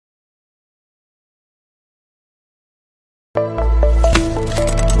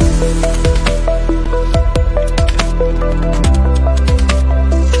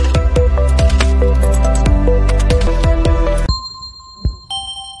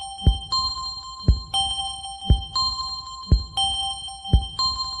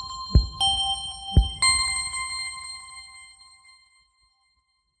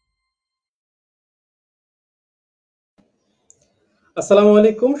আসসালামু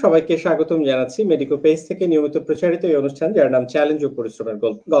আলাইকুম, সবাইকে স্বাগতম জানাচ্ছি মেডিকো পেজ থেকে নিয়মিত প্রচারিত এই অনুষ্ঠান যার নাম চ্যালেঞ্জ ও পরিশ্রমের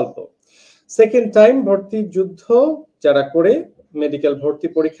গল্প। সেকেন্ড টাইম ভর্তির যুদ্ধ যারা করে মেডিকেল ভর্তি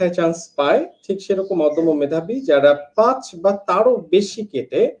পরীক্ষায় চান্স পায়, ঠিক সেরকম অদম্য মেধাবী যারা 5 বা তারও বেশি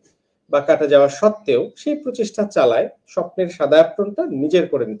কেটে বা কাটা যাওয়া সত্ত্বেও সেই প্রচেষ্টা চালায় স্বপ্নের সাদা অ্যাপ্রনটা নিজের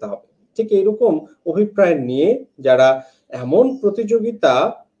করে নিতে হবে। ঠিক এইরকম অভিপ্রায় নিয়ে যারা এমন প্রতিযোগিতা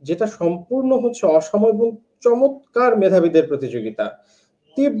যেটা সম্পূর্ণ হচ্ছে অসম এবং চমৎকার মেধাবীদের প্রতিযোগিতা,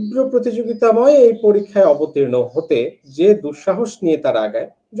 তীব্র প্রতিযোগিতাময় এই পরীক্ষায় অবতীর্ণ হতে যে দুঃসাহস নিয়ে তারা আগায়,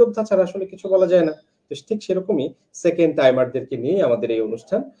 যোদ্ধা ছাড়া আসলে কিছু বলা যায় না। তো ঠিক সেরকমই সেকেন্ড টাইমারদেরকে নিয়ে আমাদের এই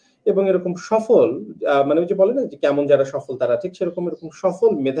অনুষ্ঠান। এবং এরকম সফল মানে ওই যে বলে না যে কেমন যারা সফল তারা, ঠিক সেরকম এরকম সফল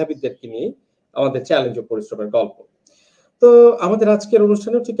মেধাবীদেরকে নিয়ে আমাদের চ্যালেঞ্জ ও পরিশ্রমের গল্প। তো আমাদের আজকের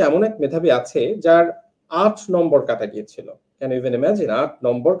অনুষ্ঠানে ঠিক এমন এক মেধাবী আছে যার ৮ নম্বর কাটা গিয়েছিল। Can you even imagine? ৮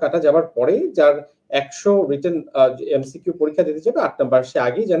 নম্বর কাটা যাবার পরে যার ১০০ রিটেন এমসিকিউ পরীক্ষা দিতে যাবে, ৮ নাম্বার সে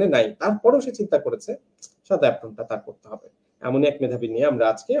আগেই জানে নাই, তারপরেও সে চিন্তা করেছে সাদা অ্যাপ্রনটা তার করতে হবে। এমনই এক মেধাবী নিয়ে আমরা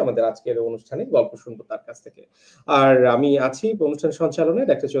আজকে আমাদের আজকের অনুষ্ঠানে গল্প শুনবো তার কাছ থেকে। আর আমি আছি অনুষ্ঠান সঞ্চালনে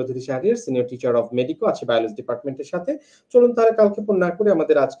doctor Chowdhury Shahriar, senior teacher of medico, আছি বায়োলজি ডিপার্টমেন্টের সাথে। চলুন তাহলে কালক্ষেপণ না করে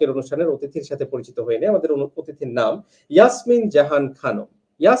আমাদের আজকের অনুষ্ঠানের অতিথির সাথে পরিচিত হয়ে নেই। আমাদের অতিথির নাম ইয়াসমিন জাহান খানম।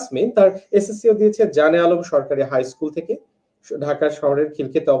 ইয়াসমিন তার এসএসসিও দিয়েছে জানে আলম সরকারি হাই স্কুল থেকে, ঢাকা শহরের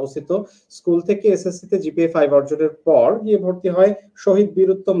খিলক্ষেতে অবস্থিত। স্কুল থেকে এসএসসিতে জিপিএ 5 অর্জনের পর গিয়ে ভর্তি হয় শহীদ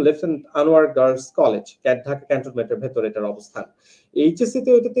Bir Uttom lieutenant Anwar girls college, Dhaka ক্যান্টনমেন্টের ভেতরে এটার অবস্থান। এইচএসসিতে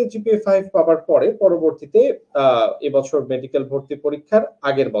ওইটাতে জিপিএ 5 পাওয়ার পরে পরবর্তীতে এবছর মেডিকেল ভর্তি পরীক্ষার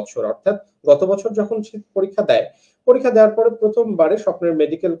আগের বছর অর্থাৎ গত বছর যখন সে পরীক্ষা দেয়, পরীক্ষা দেওয়ার পরে প্রথমবারে স্বপ্নের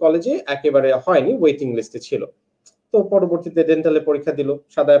মেডিকেল কলেজে একেবারে হয়নি, ওয়েটিং লিস্টে ছিল। তো পরবর্তীতে ডেন্টালে পরীক্ষা দিল,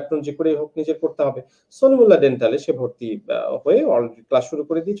 সাদা অ্যাপ্রন যে করেই হোক নিজের করতে হবে। সলিমুল্লাহ ডেন্টালে সে ভর্তি হয়ে অলরেডি ক্লাস শুরু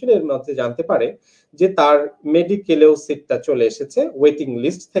করে দিয়েছিল। এর মধ্যে জানতে পারে যে তার মেডিকেলেও সিটটা চলে এসেছে ওয়েটিং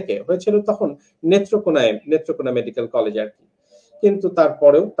লিস্ট থেকে। হয়েছিল তখন নেত্রকোনা মেডিকেল কলেজ আর কি। কিন্তু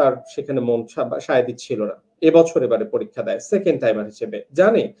তারপরেও তার সেখানে মন সায় দিচ্ছিল না। এবছর এবারে পরীক্ষা দেয় সেকেন্ড টাইমার হিসেবে।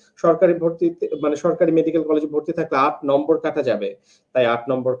 জানে সরকারি ভর্তিতে মানে সরকারি মেডিকেল কলেজে ভর্তি থাকলে ৮ নম্বর কাটা যাবে, তাই ৮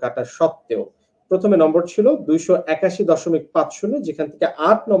 নম্বর কাটা সত্ত্বেও প্রথমে নম্বর ছিল 281.50, যেখান থেকে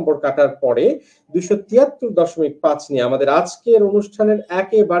 ৮ নম্বর কাটার পরে 273.5 নিয়ে আমাদের আজকের অনুষ্ঠানের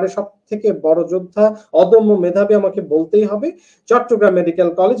একেবারে সব থেকে বড় যোদ্ধা, অদম্য মেধাবী আমাকে বলতেই হবে, চট্টগ্রাম মেডিকেল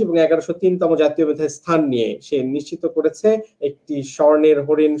কলেজ এবং ১১০৩তম জাতীয় মেধায় স্থান নিয়ে সে নিশ্চিত করেছে একটি স্বর্ণের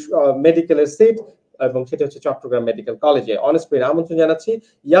হরিণ মেডিকেলের সিট, এবং সেটা হচ্ছে চট্টগ্রাম মেডিকেল কলেজে। অনেস্টলি আমন্ত্রণ জানাচ্ছি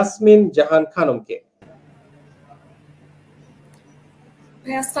ইয়াসমিন জাহান খানমকে।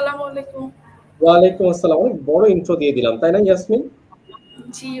 আসসালামু আলাইকুম। ওয়ালাইকুম আসসালাম। অনেক বড় ইন্ট্রো দিয়ে দিলাম, তাই না ইয়াসমিন?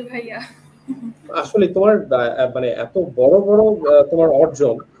 জি ভাইয়া। আসলে তোমার মানে এত বড় বড় তোমার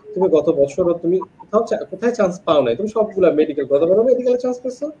অর্জন, তুমি গত বছরও তুমি কোথায় চান্স পাও নাই, তুমি সবগুলা মেডিকেল, গত বছর মেডিকেলে চান্স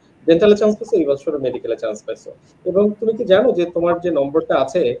পেয়েছো, ডেন্টালে চান্স পেয়েছো, এই বছরও মেডিকেলে চান্স পেয়েছো। এবং তুমি কি জানো যে তোমার যে নম্বরটা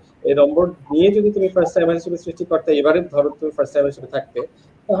আছে, এই নম্বর নিয়ে যদি তুমি ফার্স্ট টাইমার হিসেবে সৃষ্টি করতে, এবারে ধরো তুমি ফার্স্ট টাইমার হিসেবে থাকতে,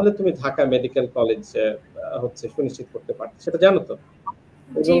 তাহলে তুমি ঢাকা মেডিকেল কলেজ হচ্ছে সুনিশ্চিত করতে পারতে, সেটা জানো তো?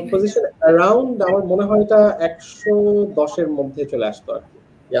 এবং পজিশন অ্যারাউন্ড আমার মনে হয় এটা ১১০ এর মধ্যে চলে আসতো আর কি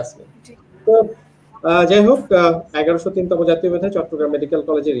ইয়াসমিন। তো যাই হোক, ১১০৩তম জাতীয় মেধায় চট্টগ্রাম মেডিকেল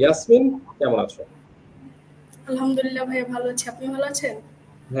কলেজের ইয়াসমিন, কেমন আছো? আলহামদুলিল্লাহ ভাইয়া, ভালো আছি। আপনি ভালো আছেন?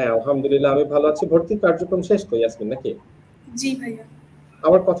 হ্যাঁ আলহামদুলিল্লাহ আমি ভালো আছি। ভর্তির কার্যক্রম শেষ তো ইয়াসমিন, নাকি? জি ভাইয়া।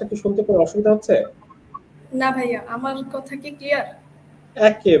 আমার কথা কি শুনতে কোনো অসুবিধা হচ্ছে? না ভাইয়া, আমার কথা কি ক্লিয়ার?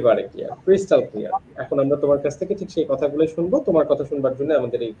 একেবারে ক্লিয়ার, ক্রিস্টাল ক্লিয়ার। এখন আমরা তোমার কাছ থেকে ঠিক সেই কথাগুলোই শুনবো, তোমার কথা শুনবার জন্য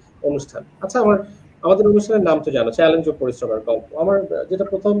আমাদের এই অনুষ্ঠান। আচ্ছা, আমাদের অনুষ্ঠানের নাম তো জানো, চ্যালেঞ্জ ও পরিশ্রমের গল্প। আমার যেটা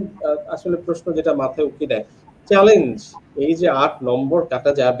প্রথম আসলে প্রশ্ন যেটা মাথায় উকি দেয়, চ্যালেঞ্জ, এই যে ৮ নম্বর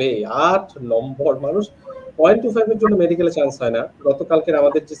কাটা যাবে, ৮ নম্বর, মানুষ 0.25 এর জন্য মেডিকেলে চান্স হয় না। গতকালকের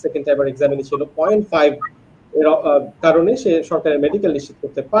আমাদের যে সেকেন্ড টাইমার এক্সামিনে ছিল 0.5 এর কারণে সে সরকারি মেডিকেল নিশ্চিত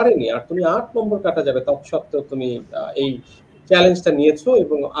করতে পারেনি। আর তুমি ৮ নম্বর কাটা যাবে তৎসত্ত্বেও তুমি এই চ্যালেঞ্জটা নিয়েছো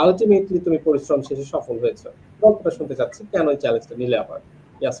এবং আলটিমেটলি তুমি পরিশ্রম শেষে সফল হয়েছো। গল্পটা শুনতে চাচ্ছি, কেন এই চ্যালেঞ্জটা নিলে আবার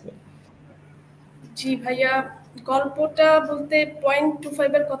ইয়াসমিন? জি ভাইয়া, গল্পটা বলতে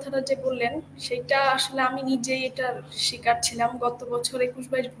 0.25 এর কথাটা যে বললেন, সেটা আসলে আমি নিজেই এটার শিকার ছিলাম। গত বছর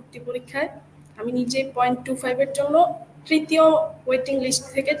 ২১-২২ ভর্তি পরীক্ষায় আমি নিজে 0.25 এর জন্য তৃতীয় ওয়েটিং লিস্ট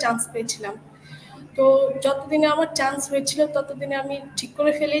থেকে চান্স পেয়েছিলাম। তো যতদিনে আমার চান্স হয়েছিল ততদিনে আমি ঠিক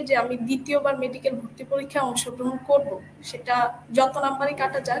করে ফেলি যে আমি দ্বিতীয়বার মেডিকেল ভর্তি পরীক্ষায় অংশগ্রহণ করব, সেটা যত নাম্বারই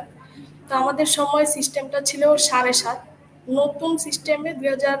কাটা যাক। তো আমাদের সময় সিস্টেমটা ছিল ৭.৫। নতুন সিস্টেমে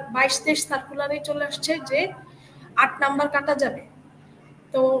 ২০২২-২৩ সার্কুলারে চলে আসছে যে ৮ নাম্বার কাটা যাবে।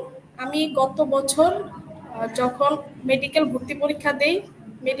 তো আমি গত বছর যখন মেডিকেল ভর্তি পরীক্ষা দেই,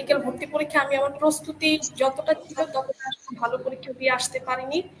 মেডিকেল ভর্তি পরীক্ষা আমি আমার প্রস্তুতি যতটা ছিল ততটা ভালো পরীক্ষা দিয়ে আসতে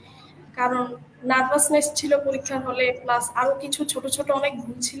পারিনি, কারণ নার্ভাসনেস ছিল পরীক্ষার হলে, প্লাস আরো কিছু ছোট ছোট অনেক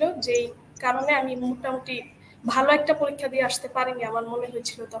ভুল ছিল, যেই কারণে আমি মোটামুটি ভালো একটা পরীক্ষা দিয়ে আসতে পারিনি আমার মনে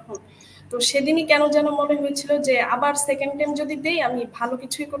হয়েছিল তখন। তো সেদিনই কেন যেন মনে হয়েছিল যে আবার সেকেন্ড টাইম যদি দেই আমি ভালো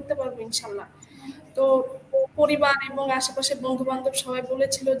কিছুই করতে পারবো ইনশাল্লাহ। তো পরিবার এবং আশেপাশে বন্ধু বান্ধব সবাই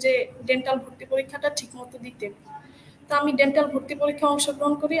বলেছিল যে ডেন্টাল ভর্তি পরীক্ষাটা ঠিক মতো দিতে। তো আমি ডেন্টাল ভর্তি পরীক্ষায়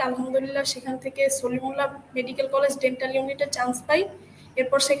অংশগ্রহণ করি, আলহামদুলিল্লাহ সেখান থেকে সলিমুল্লাহ মেডিকেল কলেজ ডেন্টাল ইউনিটে চান্স পাই।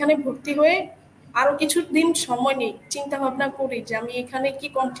 এরপর সেখানে ভর্তি হয়ে আরো কিছুদিন সময় নেই, চিন্তা ভাবনা করি যে আমি এখানে কি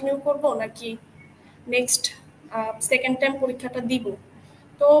কন্টিনিউ করব নাকি নেক্সট সেকেন্ড টাইম পরীক্ষাটা দিব।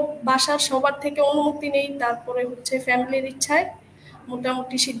 তো বাসার সবার থেকে অনুমতি নেই, তারপরে হচ্ছে ফ্যামিলির ইচ্ছায়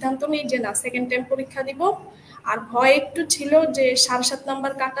মোটামুটি সিদ্ধান্ত নেই যে না সেকেন্ড টাইম পরীক্ষা দিব। আর ভয় একটু ছিল যে 7.5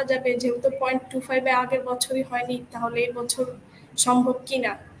 নাম্বার কাটা যাবে, যেহেতু 0.25 আগের বছরই হয়নি, তাহলে এই বছর সম্ভব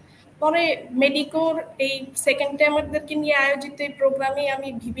কিনা। পরে মেডিকোর এই সেকেন্ড টাইমারদেরকে নিয়ে আয়োজিত এই প্রোগ্রামে আমি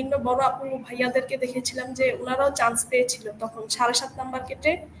বিভিন্ন বড় আপু ভাইয়াদেরকে দেখেছিলাম যে ওনারাও চান্স পেয়েছিল, তখন 7.5 নাম্বার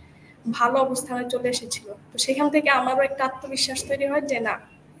কেটে ভালো অবস্থানে চলে এসেছিল। তো সেখান থেকে আমারও একটা আত্মবিশ্বাস তৈরি হয় যে না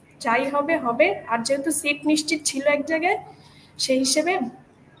যাই হবে হবে, আর যেহেতু সিট নিশ্চিত ছিল এক জায়গায়, সেই হিসেবে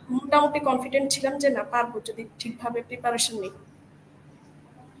মোটামুটি কনফিডেন্ট ছিলাম যে না পারবো যদি ঠিকভাবে প্রিপারেশন নিই।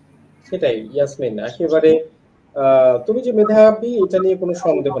 সেটাই ইয়াসমিন, একেবারে তুমি যে মেধাবী এটা নিয়ে কোনো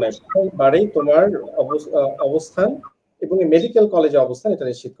সন্দেহ নাই, প্রথমবারেই তোমার অবস্থান এবং মেডিকেল কলেজে অবস্থান এটা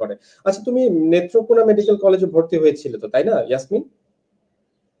নিশ্চিত করে। আচ্ছা, তুমি নেত্রকোনা মেডিকেল কলেজে ভর্তি হয়েছিলে তো, তাই না ইয়াসমিন?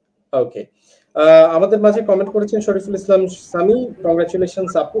 ওকে। আমাদের মাঝে কমেন্ট করেছেন শরীফুল ইসলাম সামি,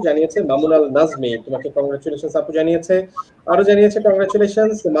 কংগ্রাচুলেশনস আপু জানিয়েছে। মামুন আল নাজমি তোমাকে কংগ্রাচুলেশনস আপু জানিয়েছে। আরো জানিয়েছে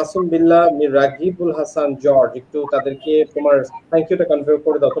কংগ্রাচুলেশনস মাসুম বিল্লাহ, মির রাগিবুল হাসান জর্জ। একটু তাদেরকে তোমার থ্যাংক ইউটা কনভে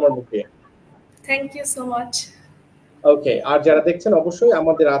করে দাও তোমার মুখে। Thank you so much. ওকে, আর যারা দেখছেন অবশ্যই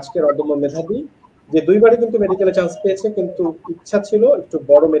আমাদের আজকের অদম্য মেধাবী যে দুইবারই কিন্তু মেডিকেলে চান্স পেয়েছে, কিন্তু ইচ্ছা ছিল একটু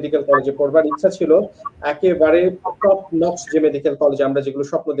বড় মেডিকেল কলেজে পড়বার, ইচ্ছা ছিল একেবারে টপ নচ যে মেডিকেল কলেজে আমরা যেগুলো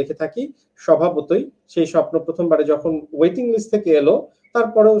স্বপ্ন দেখে থাকি। স্বভাবতই সেই স্বপ্ন প্রথমবারে যখন ওয়েটিং লিস্ট থেকে এলো,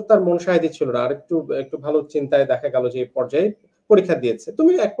 তারপরেও তার মন সায় দিচ্ছিল না, আর একটু একটু ভালো চিন্তায় দেখা গেল যে পর্যায়ে পরীক্ষা দিয়েছে।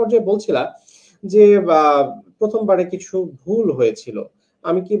 তুমি এক পর্যায়ে বলছিলা যে প্রথমবারে কিছু ভুল হয়েছিল।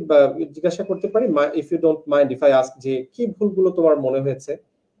 আমি কি জিজ্ঞাসা করতে পারি, if you don't mind if I ask, যে কি ভুলগুলো তোমার মনে হয়েছে?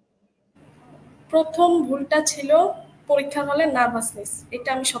 প্রথম ভুলটা ছিল পরীক্ষার হলে নার্ভাসনেস, এটা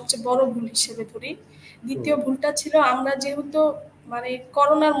আমি সবচেয়ে বড় ভুল হিসেবে ধরি। দ্বিতীয় ভুলটা ছিল আমরা যেহেতু মানে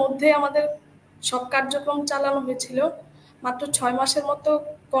করোনার মধ্যে আমাদের সব কার্যক্রম চালানো হয়েছিল, মাত্র 6 মাসের মতো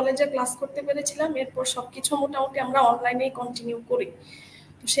কলেজে ক্লাস করতে পেরেছিলাম, এরপর সবকিছু মোটামুটি আমরা অনলাইনেই কন্টিনিউ করি।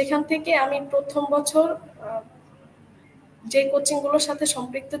 তো সেখান থেকে আমি প্রথম বছর যে কোচিংগুলোর সাথে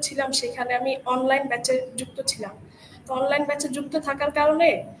সম্পৃক্ত ছিলাম সেখানে আমি অনলাইন ব্যাচে যুক্ত ছিলাম। তো অনলাইন ব্যাচে যুক্ত থাকার কারণে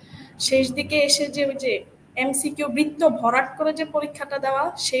শেষ দিকে এসে যে ওই যে এমসিকিউ বৃত্ত ভরাট করে যে পরীক্ষাটা দেওয়া,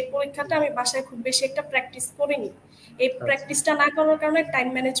 সেই পরীক্ষাটা আমি বাসায় খুব বেশি একটা প্র্যাকটিস করিনি। এই প্র্যাকটিসটা না করার কারণে টাইম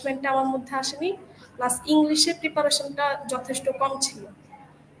ম্যানেজমেন্টটা আমার মধ্যে আসেনি, প্লাস ইংলিশে প্রিপারেশনটা যথেষ্ট কম ছিল।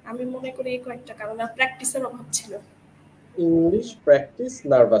 আমি মনে করি এই কয়েকটা কারণ, আর প্র্যাকটিসের অভাব ছিল। ইংলিশ প্র্যাকটিস,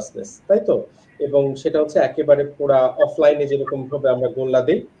 নার্ভাসনেস, তাই তো? এবং সেটা হচ্ছে একেবারে পুরা অফলাইনে যেরকম ভাবে আমরা গোল্লা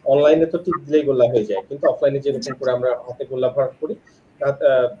দিই, অনলাইনে তো টিক দিলেই গোল্লা হয়ে যায়, কিন্তু অফলাইনে যেরকম করে আমরা হাতে গোল্লা ভরাট করি,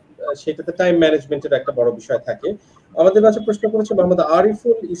 সেটাতে টাইম ম্যানেজমেন্টের একটা বড় বিষয় থাকে। আমাদের কাছে প্রশ্ন করেছে মোহাম্মদ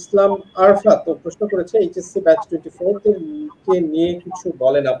আরিফুল ইসলাম আরফাত, তো প্রশ্ন করেছে এইচএসসি ব্যাচ 24 কে নিয়ে কিছু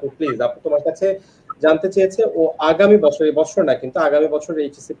বলেন আপু প্লিজ। আপু তোমার কাছে জানতে চেয়েছে ও আগামী বছর, এই বছর না কিন্তু আগামী বছর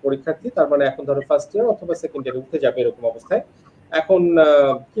এইচএসসি পরীক্ষার্থী, তার মানে এখন ধরো ফার্স্ট ইয়ার অথবা সেকেন্ড ইয়ারে উঠে যাবে এরকম অবস্থায়। এখন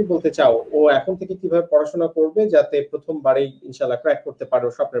কি বলতে চাও, ও এখন থেকে কিভাবে পড়াশোনা করবে যাতে প্রথমবারেই ইনশাআল্লাহ ক্র্যাক করতে পারে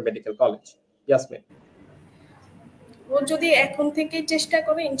ওর স্বপ্নের মেডিকেল কলেজ? ইয়াসমিন। ও যদি এখন থেকেই চেষ্টা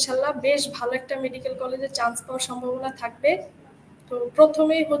করে ইনশাল্লাহ বেশ ভালো একটা মেডিকেল কলেজে চান্স পাওয়ার সম্ভাবনা থাকবে। তো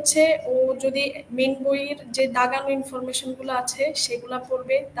প্রথমেই হচ্ছে ও যদি মেন বইয়ের যে দাগানো ইনফরমেশনগুলো আছে সেগুলো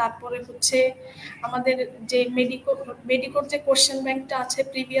পড়বে, তারপরে হচ্ছে আমাদের যে মেডিকোর যে কোশ্চেন ব্যাংকটা আছে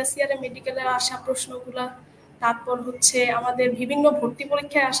প্রিভিয়াস ইয়ারে মেডিকেলে আসা প্রশ্নগুলা, তারপর হচ্ছে আমাদের বিভিন্ন ভর্তি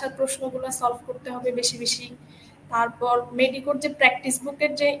পরীক্ষায় আসার প্রশ্নগুলো সলভ করতে হবে বেশি বেশি। তারপর মেডিকোর যে প্র্যাকটিস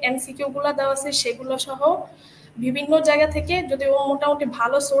বুকের যে এমসিকিউ গুলো দেওয়া আছে সেগুলো সহ বিভিন্ন জায়গা থেকে যদি ও মোটামুটি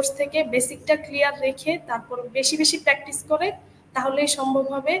ভালো সোর্স থেকে বেসিকটা ক্লিয়ার রেখে তারপর বেশি বেশি প্র্যাকটিস করে তাহলেই সম্ভব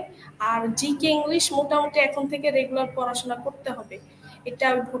হবে। আর জিকে ইংলিশ মোটামুটি এখন থেকে রেগুলার পড়াশোনা করতে হবে। এটা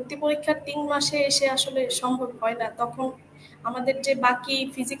ভর্তি পরীক্ষার 3 মাসে এসে আসলে সম্ভব হয় না, তখন আমাদের যে বাকি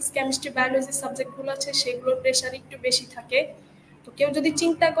ফিজিক্স কেমিস্ট্রি বায়োলজি সাবজেক্টগুলো আছে সেগুলোর প্রেশার একটু বেশি থাকে। তো কেউ যদি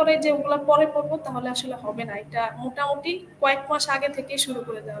চিন্তা করে যে ওগুলো পরে পড়বো তাহলে আসলে হবে না, এটা মোটামুটি কয়েক মাস আগে থেকে শুরু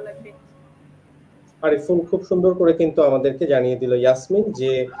করে দেওয়া লাগবে। আরিফুল খুব সুন্দর করে কিন্তু আমাদেরকে জানিয়ে দিল ইয়াসমিন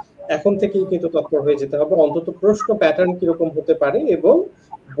যে এখন থেকেই কিন্তু তৎপর হয়ে যেতে হবে, অন্তত প্রশ্ন প্যাটার্ন কিরকম হতে পারে, এবং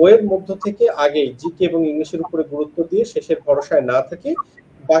বইয়ের মধ্য থেকে আগেই জিকে এবং ইংলিশের উপরে গুরুত্ব দিয়ে শেষের ভরসায় না থাকে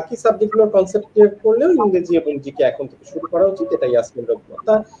বাকি সাবজেক্টগুলোর কনসেপ্ট ক্লিয়ার করলেও ইংরেজি এবং জিকে এখন থেকে শুরু করা উচিত, এটা ইয়াসমিন রহমান।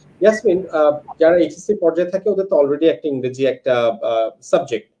 তা ইয়াসমিন, যারা এইচএসসি পর্যায়ে থাকে ওদের তো অলরেডি একটা ইংরেজি একটা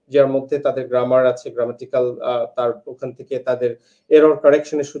সাবজেক্ট, যার মধ্যে তাদের গ্রামার আছে, গ্রামাটিক্যাল, তার ওখান থেকে তাদের এরর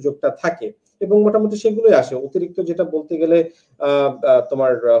কারেকশনের সুযোগটা থাকে এবং মোটামুটি সেগুলোই আসে। অতিরিক্ত যেটা বলতে গেলে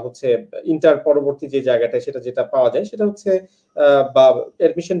তোমার হচ্ছে ইন্টার পরবর্তী যে জায়গাটা সেটা যেটা পাওয়া যায় সেটা হচ্ছে বা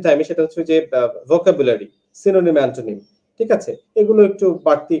এডমিশন টাইমে সেটা হচ্ছে যে ভোকাবুলারি, সিনোনিম, অ্যান্টোনিম, ঠিক আছে, এগুলো একটু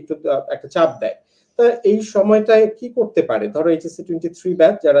বাড়তি একটু একটা চাপ দেয়। তা এই সময়টায় কি করতে পারে? ধরো এইচএসসি 23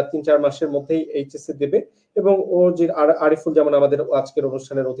 ব্যাচ যারা 3-4 মাসের মধ্যেই এইচএসসি দেবে, এবং ও যে আরিফুল যেমন আমাদের আজকের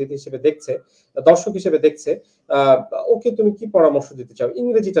অনুষ্ঠানের অতিথি হিসেবে দেখছে, দর্শক হিসেবে দেখছে, ওকে তুমি কি পরামর্শ দিতে চাও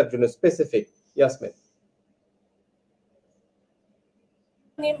ইংরেজিটার জন্য স্পেসিফিক, ইয়াসমিন?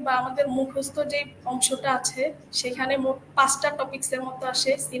 বা আমাদের মুখস্থ যে অংশটা আছে সেখানে মোট 5টা টপিকসের মতো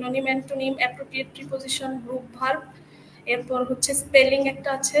আসে: synonym, antonym, appropriate preposition, group verb, এরপর হচ্ছে স্পেলিং একটা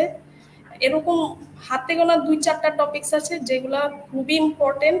আছে। এরকম হাতে গোনা 2-4টা টপিকস আছে যেগুলো খুবই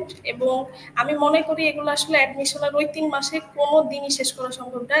ইম্পর্টেন্ট, এবং আমি মনে করি এগুলো আসলে অ্যাডমিশনের ওই 3 মাসে কোনো দিনই শেষ করা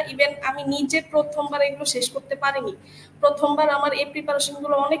সম্ভব না। ইভেন আমি নিজে প্রথমবার এগুলো শেষ করতে পারিনি। প্রথমবার আমার এই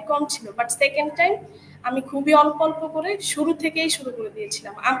প্রিপারেশনগুলো অনেক কম ছিল, বাট সেকেন্ড টাইম আমি খুবই অল্প অল্প করে শুরু থেকেই শুরু করে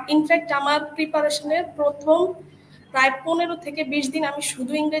দিয়েছিলাম। ইনফ্যাক্ট আমার প্রিপারেশনের প্রথম প্রায় 15 থেকে 20 দিন আমি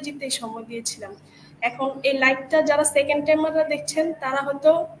শুধু ইংরেজিতেই সময় দিয়েছিলাম। এখন এই লাইভটা যারা সেকেন্ড টাইমাররা দেখছেন তারা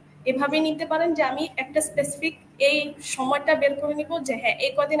হয়তো এভাবে নিতে পারেন যে আমি একটা স্পেসিফিক এই সময়টা বের করে নিব যে হ্যাঁ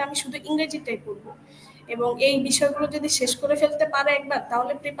এই কদিন আমি শুধু ইংরেজিটাই পড়ব, এবং এই বিষয়গুলো যদি শেষ করে ফেলতে পারে একবার,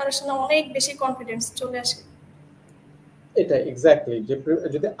 তাহলে প্রিপারেশনে অনেক বেশি কনফিডেন্স চলে আসে। এটা এক্স্যাক্টলি, যে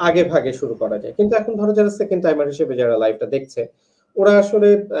যদি আগে ভাগে শুরু করা যায়। কিন্তু এখন ধরো যারা সেকেন্ড টাইমার হিসেবে যারা লাইভটা দেখছে, ওরা আসলে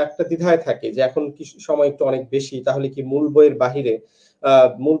একটা দ্বিধায় থাকে যে এখন কি সময় একটু অনেক বেশি, তাহলে কি মূল বইয়ের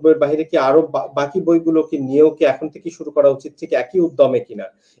বাহিরে কি আরো বাকি বইগুলো কি নিয়েও কি এখন থেকে শুরু করা উচিত, ঠিক একই উদ্যমে কিনা,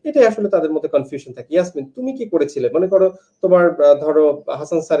 এটাই আসলে তাদের মধ্যে কনফিউশন থাকে। ইয়াসমিন, তুমি কি করেছিলে? মনে করো তোমার ধরো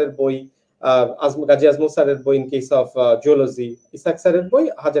হাসান স্যারের বই, গাজী আজমল স্যারের বই in case of geology, Ishaq স্যারের বই,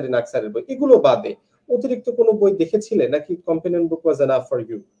 হাজারি নাগ স্যারের বই, এগুলো বাদে অতিরিক্ত কোনো বই দেখেছিলে নাকি companion book was enough for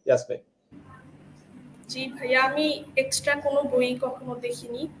you, Yasmin? জি ভাইয়া, আমি এক্সট্রা কোনো বই কখনো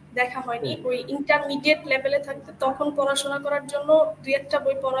দেখিনি, দেখা হয়নি। ওই ইন্টারমিডিয়েট লেভেলে থাকতে তখন পড়াশোনা করার জন্য 2-1টা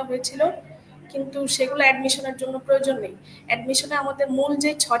বই পড়া হয়েছিল, কিন্তু সেগুলো অ্যাডমিশনের জন্য প্রয়োজন নেই। অ্যাডমিশনে আমাদের মূল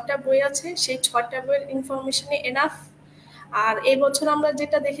যে 6টা বই আছে সেই 6টা বইয়ের ইনফরমেশনই এনাফ। আর এই বছর আমরা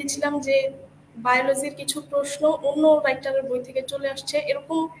যেটা দেখেছিলাম যে বায়োলজির কিছু প্রশ্ন অন্য রাইটারের বই থেকে চলে আসছে,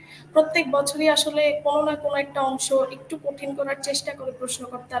 এরকম প্রত্যেক বছরই আসলে কোনো না কোনো একটা অংশ একটু কঠিন করার চেষ্টা করে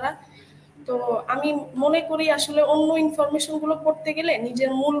প্রশ্নকর্তারা। তো আমি মনে করি আসলে অন্য ইনফরমেশন গুলো পড়তে গেলে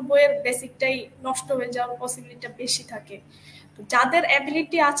নিজের মূল বইয়ের বেসিকটাই নষ্ট হয়ে যাওয়ার পসিবিলিটি বেশি থাকে। তো যাদের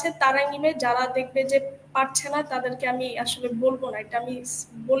অ্যাবিলিটি আছে তারাই নিবে, যারা দেখবে যে পারছে না তাদেরকে আমি আসলে বলবো না, এটা আমি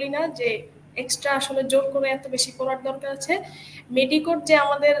বলি না যে এক্সট্রা আসলে জোর করে এত বেশি পড়ার দরকার আছে। মেডিকোর যে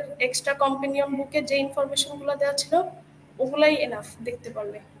আমাদের এক্সট্রা কম্পেনিয়ন বুকে যে ইনফরমেশন গুলো দেওয়া ছিল ওগুলাই এনাফ দেখতে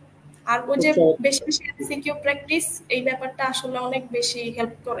পারলে। আর ওই যে বেশি বেশি এমসিকিউ প্র্যাকটিস, এই ব্যাপারটা আসলে অনেক বেশি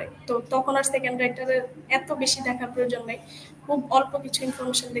হেল্প করে। তো তখন আর সেকেন্ড রাইটারের এত বেশি দেখার প্রয়োজন নেই, খুব অল্প কিছু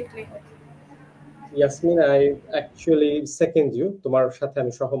ইনফরমেশন দেখলেই হয়। Yasmin, I actually second you, তোমার সাথে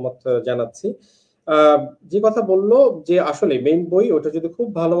আমি সহমত জানাচ্ছি। যে কথা বললো যে আসলে মেইন বই ওটা যদি খুব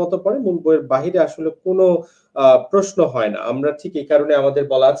ভালো মতো পড়ে, মূল বইয়ের বাহিরে আসলে কোনো প্রশ্ন হয় না। আমরা ঠিক এই কারণে আমাদের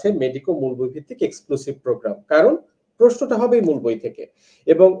বলা আছে মেডিকো মূল বই ভিত্তিক এক্সক্লুসিভ প্রোগ্রাম, কারণ প্রশ্নটা হবে মূল বই থেকে।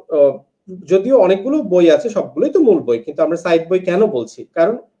 এবং যদিও অনেকগুলো বই আছে, সবগুলোই তো মূল বই, কিন্তু আমরা সাইড বই কেন বলছি?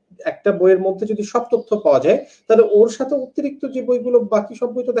 কারণ একটা বইয়ের মধ্যে যদি সব তথ্য পাওয়া যায়, তাহলে ওর সাথে অতিরিক্ত যে বইগুলো বাকি সব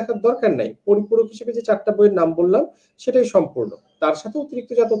বই তো দেখার দরকার নাই। পরিপূরক হিসেবে যে 4টা বইয়ের নাম বললাম সেটাই সম্পূর্ণ। তার সাথে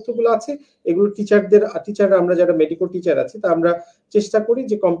অতিরিক্ত যে তথ্যগুলো আছে এগুলো টিচাররা, আমরা যারা মেডিকো টিচার আছি তা আমরা চেষ্টা করি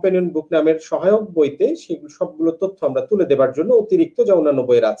যে কম্পেনিয়ন বুক নামের সহায়ক বইতে সেগুলো সবগুলো তথ্য আমরা তুলে দেবার জন্য, অতিরিক্ত যে অন্যান্য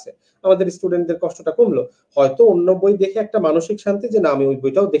বইয়ের আছে। আমাদের স্টুডেন্টদের কষ্টটা কমলো। হয়তো অন্য বই দেখে একটা মানসিক শান্তি যে না আমি ওই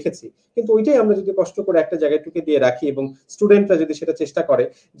বইটাও দেখেছি, কিন্তু ওইটাই আমরা যদি কষ্ট করে একটা জায়গায় টুকে দিয়ে রাখি এবং স্টুডেন্টরা যদি সেটা চেষ্টা করে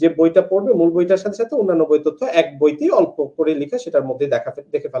যে বইটা পড়বে মূল বইটার সাথে সাথে অন্যান্য বই তথ্য এক বইতেই অল্প করে লেখা সেটার মধ্যে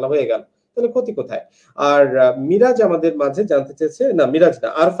দেখে ফেলা হয়ে গেল, তাহলে ক্ষতি কোথায়? আর মিরাজ আমাদের মাঝে জানতে চেয়েছে, না মিরাজ না,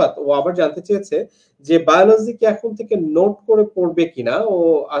 আরফাত, ও আবার জানতে চেয়েছে যে বায়োলজি কি এখন থেকে নোট করে পড়বে কিনা, ও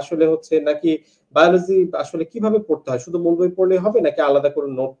আসলে হচ্ছে নাকি বায়োলজি আসলে কিভাবে পড়তে হয়, শুধু মূল বই পড়লে হবে নাকি আলাদা করে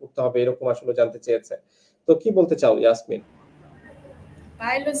নোট করতে হবে, এরকম আসলে জানতে চেয়েছে। তো কি বলতে চাও ইয়াসমিন?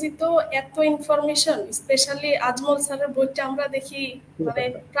 বায়োলজি তো এত ইনফরমেশন, স্পেশালি আজমল স্যারের বইটা আমরা দেখি মানে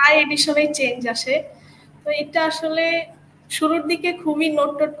প্রায় এডিশনেই চেঞ্জ আসে। তো এটা আসলে শুরুর দিকে খুবই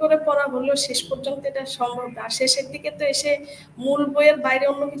নোট টোট করে পড়া হলো, শেষ পর্যন্ত এটা সম্ভব না। শেষের দিকে তো এসে মূল বইয়ের বাইরে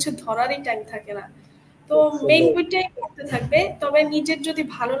অন্য কিছু ধরারই টাইম থাকে না। তো মেইন বইটাই পড়তে থাকবে, তবে নিজের যদি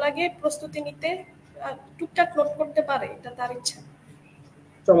ভালো লাগে প্রস্তুতি নিতে টুকটাক নোট করতে পারে, এটা তার ইচ্ছা।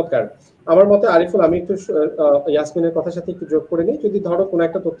 চমৎকার। আমার মতে আরিফুল, আমি একটু ইয়াসমিনের কথার সাথে একটু যোগ করে নিই। যদি ধরো কোনো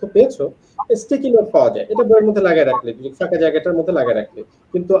একটা তথ্য পেয়েছো, স্টিকি নোট পাওয়া যায়, এটা বইয়ের মধ্যে লাগায় রাখলে, ফাঁকা জায়গাটার মধ্যে লাগায় রাখলে,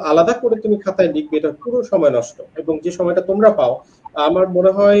 কিন্তু আলাদা করে তুমি খাতায় লিখবে, এটা পুরো সময় নষ্ট। এবং যে সময়টা তোমরা পাও, আমার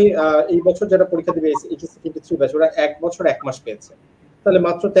মনে হয় এই বছর যারা পরীক্ষা দিবে এইচএসসি 23 ব্যাচ, ওরা 1 বছর 1 মাস পেয়েছে। তাহলে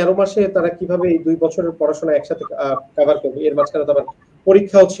মাত্র 13 মাসে তারা কিভাবে এই 2 বছরের পড়াশোনা একসাথে কভার করবে? এর মাঝখানে তো আবার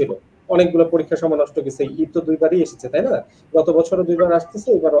পরীক্ষাও ছিল, অনেকগুলো পরীক্ষার সময় নষ্ট গেছে। ঈদ তো 2বারই এসেছে, তাই না? গত বছরও 2বার আসতেছে,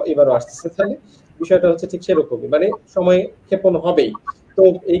 এবারও আসতেছে। তাহলে বিষয়টা হচ্ছে ঠিক সেরকমই, মানে সময় ক্ষেপণ হবেই। তো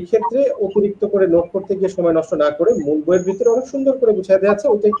এই ক্ষেত্রে অতিরিক্ত করে নোট করতে গিয়ে সময় নষ্ট না করে মূল বইয়ের ভিতরে অনেক সুন্দর করে বুঝাই দেওয়া আছে,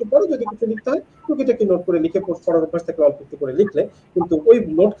 ওইটা একটু পরে যদি কিছু লিখতে হয় টুকিটাকি নোট করে লিখে পড়ার অভ্যাস থেকে অল্প একটু করে লিখলে, কিন্তু ওই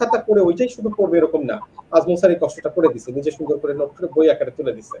নোট খাতা করে ওইটাই শুধু পড়বে এরকম না। আজমল স্যার এই কষ্টটা করে দিছে, নিজে সুন্দর করে নোট করে বই আকারে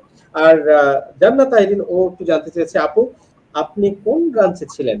তুলে দিছে। আর জান্নাত আইরিন ও একটু জানতে চেয়েছে, আপু আপনি কোন ব্রাঞ্চে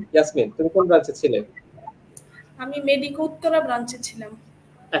ছিলেন? ইয়াসমিন, তুমি কোন ব্রাঞ্চে ছিলেন? আমি মেডিকো উত্তরা ব্রাঞ্চে ছিলাম।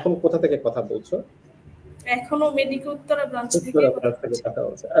 এখন কোথা থেকে কথা বলছো? এখনো মেডিকো উত্তরা ব্রাঞ্চ থেকে কথা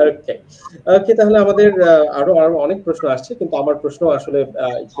বলছো। ওকে ওকে, তাহলে আমাদের আরো আরো অনেক প্রশ্ন আসছে, কিন্তু আমার প্রশ্ন আসলে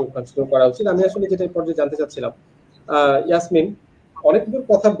একটু কনসিডার করা উচিত। আমি আসলে যেটা এই পর্যায়ে জানতে চাচ্ছিলাম, ইয়াসমিন, অনেকগুলো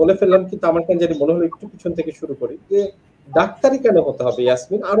কথা বলে ফেললাম, কিন্তু আমার কেন জানি মনে হলো একটু পিছন থেকে শুরু করি, যে ডাক্তারি কেন হতে হবে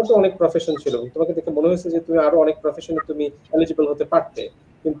ইয়াসমিন? আরো তো অনেক প্রফেশন ছিল, তোমাকে দেখে মনে হয়েছে যে তুমি আরো অনেক প্রফেশনে তুমি এলিজিবল হতে পারতে,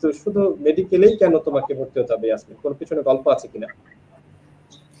 কিন্তু শুধু মেডিকেলেই কেন তোমাকে ভর্তি হতে হবে ইয়াসমিন? কোন পিছনে গল্প আছে কিনা?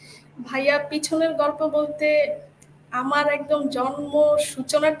 ভাইয়া, পিছনের গল্প বলতে আমার একদম জন্ম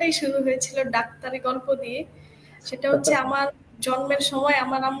সূচনাটাই শুরু হয়েছিল ডাক্তারি গল্প দিয়ে। সেটা হচ্ছে আমার জন্মের সময়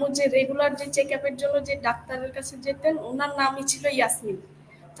আমার আম্মু যে রেগুলার যে চেক আপের জন্য যে ডাক্তারের কাছে যেতেন, ওনার নামই ছিল ইয়াসমিন।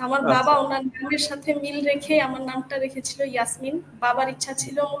 আমার বাবা ওনার নামের সাথে মিল রেখে আমার নামটা রেখেছিল ইয়াসমিন। বাবার ইচ্ছা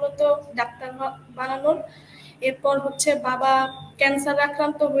ছিল মূলত ডাক্তার বানানোর। এরপর হচ্ছে বাবা ক্যান্সার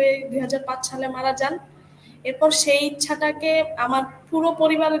আক্রান্ত হয়ে 2005 সালে মারা যান। এরপর সেই ইচ্ছাটাকে আমার পুরো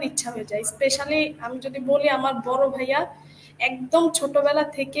পরিবারের ইচ্ছা হয়ে যায়। স্পেশালি আমি যদি বলি, আমার বড় ভাইয়া একদম ছোটবেলা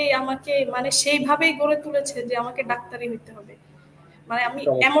থেকে আমাকে মানে সেইভাবেই গড়ে তুলেছে যে আমাকে ডাক্তারি হইতে হবে। মানে আমি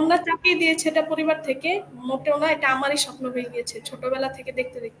এমন না চাপিয়ে দিয়েছে এটা পরিবার থেকে, মোটেও না, এটা আমারই স্বপ্ন হয়ে গিয়েছে ছোটবেলা থেকে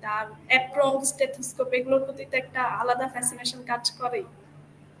দেখতে দেখতে। আর অ্যাপ্রন, স্টেথোস্কোপ এগুলোর প্রতি তো একটা আলাদা ফ্যাসিনেশন কাজ করেই।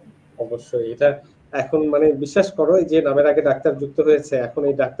 অবশ্যই এটা এখন মানে বিশ্বাস করো, এই যে নামের আগে ডাক্তার যুক্ত হয়েছে, এখন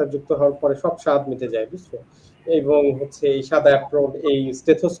এই ডাক্তার যুক্ত হওয়ার পরে সব স্বাদ মিটে যায়, বুঝছো? এবং হচ্ছে এই সাদা অ্যাপ্রন, এই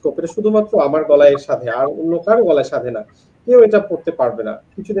স্টেথোস্কোপ, এটা শুধুমাত্র আমার গলায় সাধে, আর অন্য কারো গলায় সাধে না। কেউ এটা পড়তে পারবে না।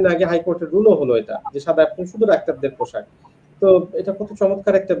 কিছুদিন আগে হাইকোর্টের রুলও হলো এটা, যে সাদা অ্যাপ্রন শুধু ডাক্তারদের পোশাক। তো এটা কত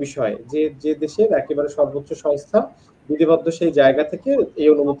চমৎকার একটা বিষয়, যে যে দেশের একেবারে সর্বোচ্চ সংস্থা বিধিবদ্ধ সেই জায়গা থেকে এই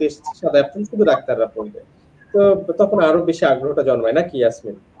অনুমতি এসেছে সাদা অ্যাপ্রন শুধু ডাক্তাররা পড়বে। তো তখন আরো বেশি আগ্রহটা জন্মায়, নাকি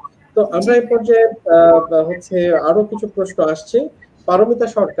ইয়াসমিন? তো আমরা এই পর্যায়ে হচ্ছে আরো কিছু প্রশ্ন আসছে। পারমিতা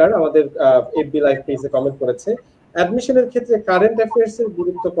সরকার আমাদের এফবি লাইভ পেজে কমেন্ট করেছে, অ্যাডমিশনের ক্ষেত্রে কারেন্ট অ্যাফেয়ার্স এর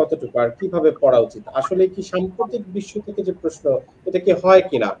গুরুত্ব কতটুকু আর কিভাবে পড়া উচিত? আসলে কি সাম্প্রতিক বিশ্ব থেকে যে প্রশ্ন, এটা কি হয়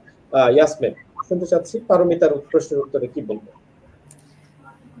কিনা? ইয়াসমিন, শুনতে চাচ্ছি পারমিতার প্রশ্নের উত্তরে কি বলবো।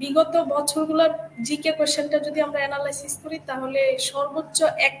 বিগত বছরগুলোর জিকে কোশ্চেনটা যদি আমরা অ্যানালাইসিস করি, তাহলে সর্বোচ্চ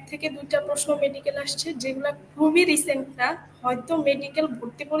 1 থেকে 2টা প্রশ্ন মেডিকেল আসছে, যেগুলো খুবই রিসেন্ট না, হয়তো মেডিকেল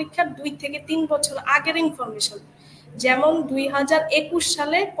ভর্তি পরীক্ষার 2 থেকে 3 বছর আগের ইনফরমেশন। যেমন 2021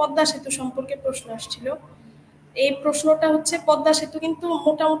 সালে পদ্মা সেতু সম্পর্কে প্রশ্ন আসছিল। এই প্রশ্নটা হচ্ছে, পদ্মা সেতু কিন্তু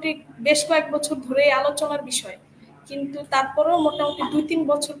মোটামুটি বেশ কয়েক বছর ধরে আলোচনার বিষয়, কিন্তু তারপরেও মোটামুটি 2-3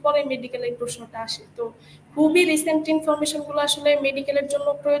 বছর পরে মেডিকেল এই প্রশ্নটা আসে। তো খুবই রিসেন্ট ইনফরমেশন গুলো আসলে মেডিকেলের জন্য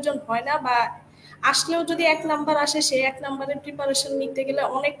প্রয়োজন হয় না, বা আসলেও যদি 1 নাম্বার আসে, সেই 1 নাম্বারের প্রিপারেশন নিতে গেলে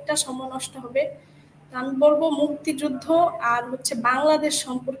অনেকটা সময় নষ্ট হবে। আমি বলবো মুক্তিযুদ্ধ আর হচ্ছে বাংলাদেশ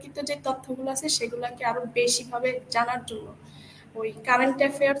সম্পর্কিত যে তথ্যগুলো আছে সেগুলোকে আরো বেশি ভাবে জানার জন্য ওই কারেন্ট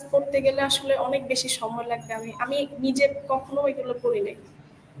অ্যাফেয়ার্স পড়তে গেলে আসলে অনেক বেশি সময় লাগবে। আমি আমি নিজে কখনো এগুলো পড়ি নাই।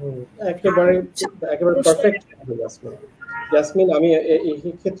 একেবারে একেবারে পারফেক্ট ইয়াসমিন। ইয়াসমিন, আমি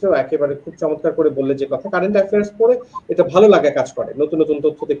এই ক্ষেত্রেও একেবারে খুব চমৎকার করে বললে যে কথা, কারেন্ট অ্যাফেয়ার্স পড়ে এটা ভালো লাগে কাজ করে, নতুন নতুন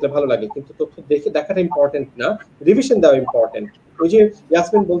তথ্য দেখলে ভালো লাগে, কিন্তু তথ্য দেখে দেখাটা ইম্পর্টেন্ট না, রিভিশন দেওয়া ইম্পর্টেন্ট। ওই যে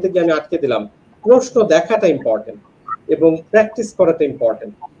ইয়াসমিন বলতে গিয়ে আমি আটকে দিলাম, প্রশ্ন দেখাটা ইম্পর্টেন্ট এবং প্র্যাকটিস করাটা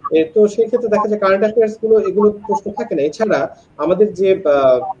ইম্পর্টেন্ট। তো সেই ক্ষেত্রে দেখা যায় কারেন্ট অ্যাফেয়ার্স গুলো, এগুলো প্রশ্ন থাকে না। এছাড়া আমাদের যে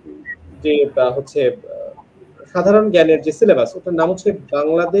যে হচ্ছে সাধারণ জ্ঞানের যে সিলেবাস, ওটার নাম হচ্ছে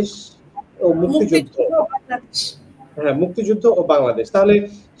বাংলাদেশ ও মুক্তিযুদ্ধ। হ্যাঁ, মুক্তিযুদ্ধ ও বাংলাদেশ। তাহলে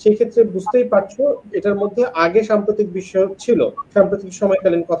সেই ক্ষেত্রে বুঝতেই পারছো এটার মধ্যে আগে সাম্প্রতিক বিষয় ছিল, সাম্প্রতিক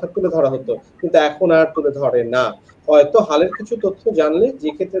সময়কালীন কথা তুলে ধরা হতো, কিন্তু এখন আর তুলে ধরে না। হয়তো হালের কিছু তথ্য জানলে যে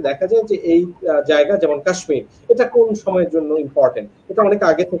ক্ষেত্রে দেখা যায় যে এই জায়গা যেমন কাশ্মীর, এটা কোন সময়ের জন্য ইম্পর্টেন্ট, এটা অনেক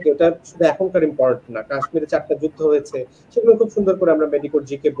আগে থেকে, এটা শুধু এখনকার ইম্পর্টেন্ট না। কাশ্মীরে 4টা যুদ্ধ হয়েছে, সেগুলো খুব সুন্দর করে আমরা মেডিকোর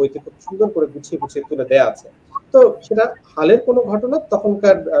জিকে বইতে খুব সুন্দর করে গুছিয়ে গুছিয়ে তুলে দেয়া আছে। তো সেটা হালের কোনো ঘটনা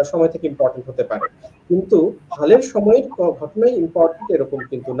তখনকার সময় থেকে ইম্পর্টেন্ট হতে পারে, কিন্তু হালের সময়ের ঘটনাই ইম্পর্টেন্ট এরকম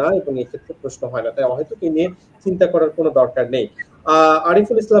কিন্তু না, এবং এই ক্ষেত্রে প্রশ্ন হয় না, তাই হয়তো কি নিয়ে চিন্তা করার কোনো দরকার নেই।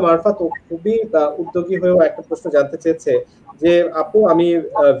 আরিফুল ইসলাম আরফাত ও খুবই উদ্যোগী হয়েও একটা প্রশ্ন জানতে চেয়েছে যে আপু আমি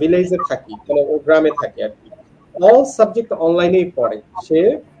ভিলেজে থাকি, মানে ও গ্রামে থাকি আর কি, অল সাবজেক্ট অনলাইনেই পড়ে, সে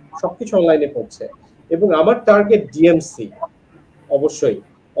সবকিছু অনলাইনে পড়ছে এবং আমার টার্গেট ডিএমসি। অবশ্যই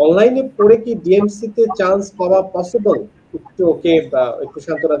অনলাইনে পড়ে কি ডিএমসি তে চান্স পাওয়া পসিবল? একটু ওকে একটু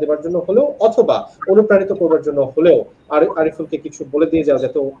সান্ত্বনা দেওয়ার জন্য হলেও অথবা অনুপ্রাণিত করবার জন্য হলেও আর আরিফুলকে কিছু বলে দিয়ে যাও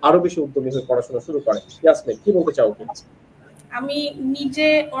যাতে আরো বেশি উদ্যমী হয়ে পড়াশোনা শুরু করে। ইয়াসমিন কি বলতে চাও কি? আমি নিজে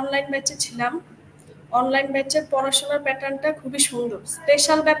অনলাইন ব্যাচে ছিলাম। অনলাইন ব্যাচের পড়াশোনার প্যাটার্নটা খুবই সুন্দর।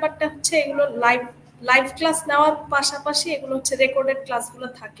 স্পেশাল ব্যাপারটা হচ্ছে এগুলো লাইভ লাইভ ক্লাস নেওয়ার পাশাপাশি এগুলো হচ্ছে রেকর্ডেড ক্লাসগুলো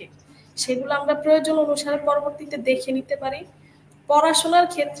থাকে, সেগুলো আমরা প্রয়োজন অনুসারে পরবর্তীতে দেখে নিতে পারি। পড়াশোনার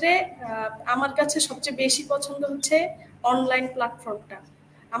ক্ষেত্রে আমার কাছে সবচেয়ে বেশি পছন্দ হচ্ছে অনলাইন প্ল্যাটফর্মটা,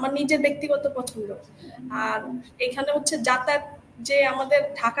 আমার নিজের ব্যক্তিগত পছন্দ। আর এখানে হচ্ছে যাতায়াত, যে আমাদের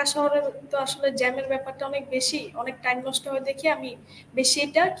ঢাকা শহরের তো আসলে জ্যামের ব্যাপারটা অনেক বেশি, অনেক টাইম নষ্ট হয় দেখে আমি বেশি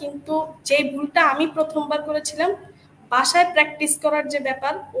এটা, কিন্তু যে ভুলটা আমি প্রথমবার করেছিলাম, বাসায় প্র্যাকটিস করার যে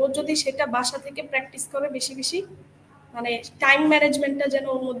ব্যাপার, ও যদি সেটা বাসা থেকে প্র্যাকটিস করে বেশি বেশি, মানে টাইম ম্যানেজমেন্টটা যেন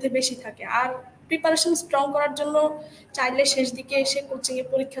ওর মধ্যে বেশি থাকে। আর প্রিপারেশন স্ট্রং করার জন্য চাইলে শেষ দিকে এসে কোচিং এ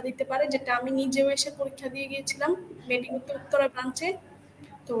পরীক্ষা দিতে পারে, যেটা আমি নিজেও এসে পরীক্ষা দিয়ে গিয়েছিলাম মেডিকেল উত্তরা ব্রাঞ্চে।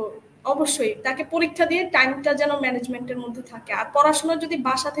 তো অবশ্যই তাকে পরীক্ষা দিয়ে টাইমটা যেন ম্যানেজমেন্টের মধ্যে থাকে, আর পড়াশোনা যদি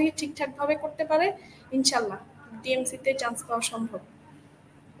বাসা থেকে ঠিকঠাক ভাবে করতে পারে, ইনশাল্লাহ ডিএমসি তে চান্স পাওয়া সম্ভব।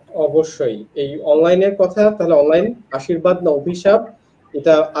 অবশ্যই এই অনলাইনের কথা, তাহলে অনলাইন আশীর্বাদ না অভিশাপ?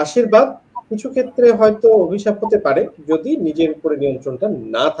 এটা আশীর্বাদ, কিছু ক্ষেত্রে হয়তো অভিশাপ হতে পারে যদি নিজের উপরে নিয়ন্ত্রণটা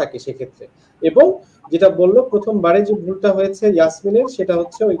না থাকে সেক্ষেত্রে। এবং যেটা বললো প্রথমবারে যে ভুলটা হয়েছে ইয়াসমিনের, সেটা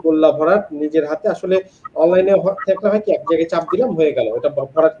হচ্ছে ওই গোল্লা ভরাট নিজের হাতে, আসলে অনলাইনে থাকলে হয় কি এক জায়গায় চাপ দিলাম হয়ে গেল, এটা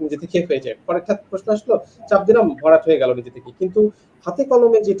ভরাট নিজে থেকে হয়ে যায়, পরেরটা প্রশ্ন আসলো চাপ দিলাম ভরাট হয়ে গেল নিজে থেকে, কিন্তু হাতে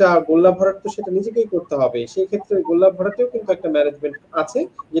কলমে যেটা গোল্লা ভরাট তো সেটা নিজেকেই করতে হবে, সেই ক্ষেত্রে গোল্লা ভরাটেও কিন্তু একটা ম্যানেজমেন্ট আছে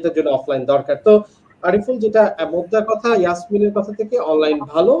যেটার জন্য অফলাইন দরকার। তো আরিফুল যেটা মোদ্দা কথা, ইয়াসমিনের কথা থেকে অনলাইন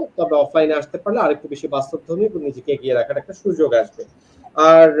ভালো, তবে অফলাইনে আসতে পারলে আরেকটু বেশি বাস্তবধর্মী এবং নিজেকে এগিয়ে রাখার একটা সুযোগ আসবে।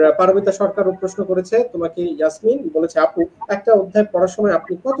 আর পারমিতা সরকারও প্রশ্ন করেছে তোমাকে, ইয়াসমিন বলেছে আপু একটা অধ্যায় পড়ার সময়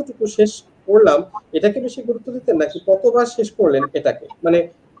আপনি কতটুকু শেষ করলাম এটাকে বেশি গুরুত্ব দিতেন নাকি কতবার শেষ করলেন এটাকে, মানে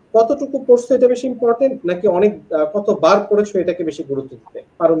কতটুকু পড়ছো এটা বেশি ইম্পর্টেন্ট নাকি অনেক কতবার পড়েছো এটাকে বেশি গুরুত্ব দিতে?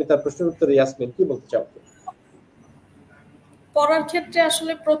 পারমিতার প্রশ্নের উত্তরে ইয়াসমিন কি বলতে চাও? পড়ার ক্ষেত্রে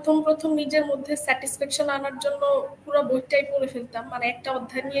আসলে প্রথম প্রথম নিজের মধ্যে স্যাটিসফ্যাকশন আনার জন্য পুরো বইটাই পড়ে ফেলতাম, মানে একটা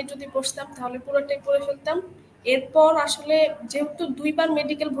অধ্যায় নিয়ে যদি বসতাম তাহলে পুরোটাই পড়ে ফেলতাম। এরপর আসলে যেহেতু 2বার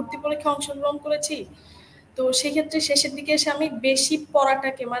মেডিকেল ভর্তি পরীক্ষায় অংশগ্রহণ করেছি, তো সেক্ষেত্রে শেষের দিকে এসে আমি বেশি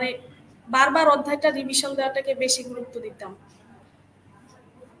পড়াটাকে, মানে বারবার অধ্যায়টা রিভিশন দেওয়াটাকে বেশি গুরুত্ব দিতাম।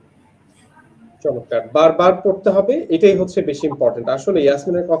 চমৎকার, বারবার পড়তে হবে, এটাই হচ্ছে বেশি ইম্পর্টেন্ট। আসলে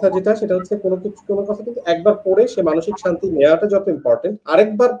ইয়াসমিনের কথা যেটা, সেটা হচ্ছে কোনো কিছু কোনো কথা কিন্তু একবার পড়ে সে মানসিক শান্তি নেওয়াটা যত ইম্পর্টেন্ট,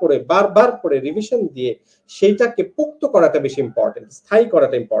 আরেকবার পড়ে বারবার পড়ে রিভিশন দিয়ে সেইটাকে পোক্ত করাটা বেশি ইম্পর্টেন্ট, স্থায়ী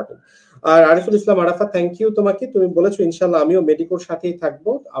করাটা important. R Ariful Islam Arafah, thank you তোমাকে, তুমি বলেছো ইনশাল্লাহ আমিও মেডিকোর সাথেই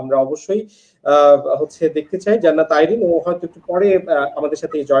থাকবো, আমরা অবশ্যই হচ্ছে দেখতে চাই। জান্নাত আইরিন ও হয়তো একটু পরে আমাদের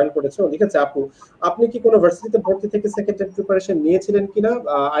সাথে জয়েন করেছে, ও লিখেছে আপু আপনি কি কোনো ভার্সিটিতে ভর্তি থেকে সেকেন্ডারি প্রিপারেশন নিয়েছিলেন কিনা?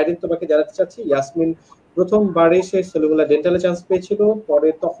 আইরিন তোমাকে জানাতে চাচ্ছি ইয়াসমিন প্রথমবারে সে সেলুলার ডেন্টালে চান্স পেয়েছিল, পরে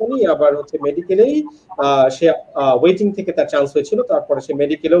তখনই আবার হচ্ছে মেডিকেলেই সে ওয়েটিং থেকে তার চান্স হয়েছিল, তারপরে সে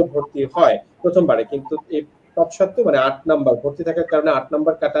মেডিকেলেও ভর্তি হয় প্রথমবারে, কিন্তু এই তৎসত্ত্বেও মানে 8 নাম্বার ভর্তি থাকার কারণে 8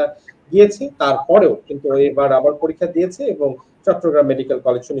 নাম্বার কাটা গিয়েছে, তারপরেও কিন্তু এবার আবার পরীক্ষা দিয়েছে এবং চট্টগ্রাম মেডিকেল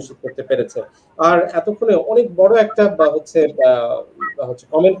কলেজ সুনিশ্চিত করতে পেরেছে। আর এতক্ষণে অনেক বড় একটা হচ্ছে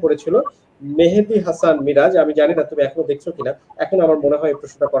কমেন্ট করেছিল মেহেদি হাসান মিরাজ, আমি জানি না তুমি এখনো দেখছো কিনা, এখন আমার মনে হয়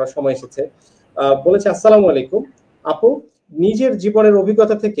প্রশ্নটা করার সময় এসেছে। বলেছে আসসালামু আলাইকুম আপু, নিজের জীবনের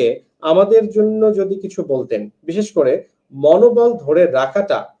অভিজ্ঞতা থেকে আমাদের জন্য যদি কিছু বলতেন, বিশেষ করে মনোবল ধরে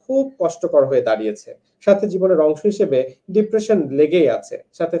রাখাটা খুব কষ্টকর হয়ে দাঁড়িয়েছে, সাথে জীবনের অংশ হিসেবে ডিপ্রেশন লেগেই আছে,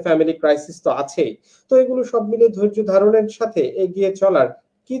 সাথে ফ্যামিলি ক্রাইসিস তো আছেই, তো এগুলো সব মিলে ধৈর্য ধারণের সাথে এগিয়ে চলার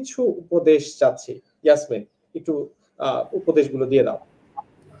কিছু উপদেশ চাচ্ছি। ইয়াসমিন একটু উপদেশগুলো দিয়ে দাও।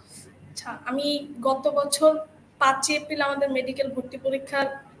 আচ্ছা, আমি গত বছর 5 এপ্রিল আমাদের মেডিকেল ভর্তি পরীক্ষার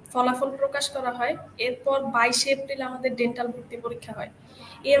ফলাফল প্রকাশ করা হয়। এরপর 22 এপ্রিল আমাদের ডেন্টাল ভর্তি পরীক্ষা হয়।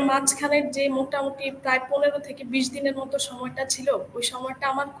 এর মাঝখানের যে মোটামুটি প্রায় 15 থেকে 20 দিনের মতো সময়টা ছিল, ওই সময়টা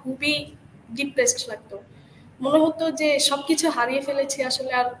আমার খুবই ডিপ্রেসড লাগতো। মনে হতো যে সবকিছু হারিয়ে ফেলেছি,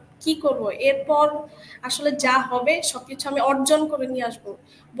 আসলে আর কি করব। এরপর আসলে যা হবে সবকিছু আমি অর্জন করে নিয়ে আসব।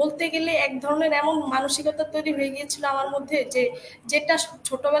 বলতে গেলে এক ধরনের এমন মানসিকতা তৈরি হয়ে গিয়েছিল আমার মধ্যে যে যেটা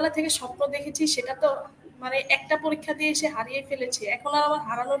ছোটবেলা থেকে স্বপ্ন দেখেছি সেটা তো মানে একটা পরীক্ষা দিয়ে এসে হারিয়ে ফেলেছি, এখন আর আমার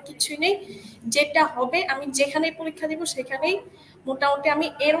হারানোর কিছুই নেই। যেটা হবে আমি যেখানেই পরীক্ষা দিব সেখানেই মোটামুটি আমি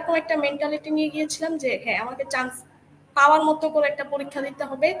এরকম একটা মেন্টালিটি নিয়ে গিয়েছিলাম যে হ্যাঁ, আমাকে চান্স পাওয়ার মতো করে একটা পরীক্ষা দিতে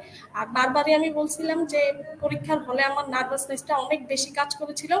হবে। আর বারবারই আমি বলছিলাম যে পরীক্ষার হলে আমার নার্ভাসনেসটা অনেক বেশি কাজ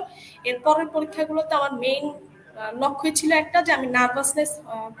করেছিল। এরপরের পরীক্ষাগুলোতে আমার মেইন লক্ষ্যই ছিল একটা, যে আমি নার্ভাসনেস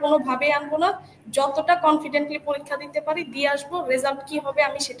কোনোভাবেই আনবো না, যতটা কনফিডেন্টলি পরীক্ষা দিতে পারি দিয়ে আসবো। রেজাল্ট কি হবে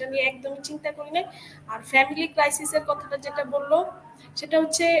আমি সেটা নিয়ে একদমই চিন্তা করি না। আর ফ্যামিলি ক্রাইসিসের কথাটা যেটা বললো, সেটা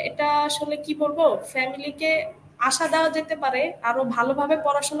হচ্ছে এটা আসলে কি বলবো, ফ্যামিলিকে আশা দেওয়া যেতে পারে আরো ভালোভাবে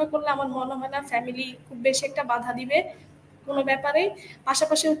পড়াশোনা করলে। আমার মনে হয় না ফ্যামিলি খুব বেশি একটা বাধা দিবে কোনো ব্যাপারে।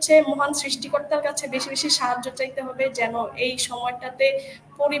 পাশাপাশি হচ্ছে মহান সৃষ্টিকর্তার কাছে বেশি বেশি সাহায্য চাইতে হবে, যেন এই সময়টাতে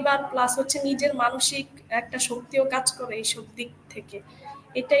পরিবার প্লাস হচ্ছে নিজের মানসিক একটা শক্তিও কাজ করে এইসব দিক থেকে।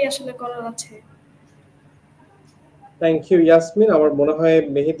 এটাই আসলে করার আছে। Thank you Yasmin. আমার মনে হয়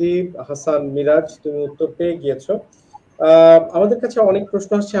মেহেদি হাসান মিরাজ তুমি উত্তর পেয়ে গিয়েছো। আমাদের কাছে অনেক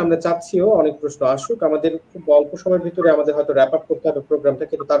প্রশ্ন আসছে, আমরা চাচ্ছিও অনেক প্রশ্ন আসুক। আমাদের খুব অল্প সময়ের ভিতরে আমাদের হয়তো র্যাপ আপ করতে হবে প্রোগ্রামটা,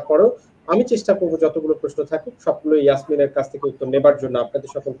 কিন্তু তারপরেও আমি চেষ্টা করবো যতগুলো প্রশ্ন থাকুক সবগুলো ইয়াসমিনের কাছ থেকে উত্তর নেবার জন্য। আপনাদের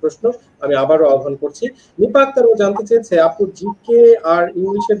সকল প্রশ্ন আমি আবারও আহ্বান করছি। নিপা আক্তারও জানতে চেয়েছে, আপু জিকে আর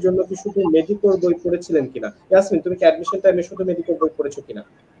ইংলিশের জন্য কি শুধু মেডিকোর বই পড়েছিলেন কিনা? ইয়াসমিন, তুমি কি অ্যাডমিশন টাইমে শুধু মেডিকোর বই পড়েছো কিনা?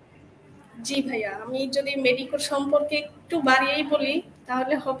 জি ভাইয়া, আমি যদি মেডিকো সম্পর্কে একটু বাড়িয়েই বলি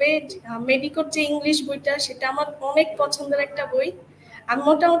তাহলে হবে, মেডিকোর যে ইংলিশ বইটা সেটা আমার অনেক পছন্দের একটা বই। আমি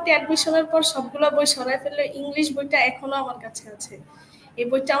মোটামুটি অ্যাডমিশনের পর সবগুলো বই সরাই ফেললে ইংলিশ বইটা এখনো আমার কাছে আছে। এই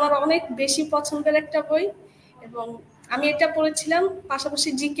বইটা আমার অনেক বেশি পছন্দের একটা বই এবং আমি এটা পড়েছিলাম। পাশাপাশি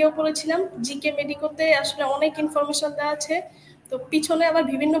জিকেও পড়েছিলাম। জিকে মেডিকোতে আসলে অনেক ইনফরমেশন দেওয়া আছে। তো পিছনে আবার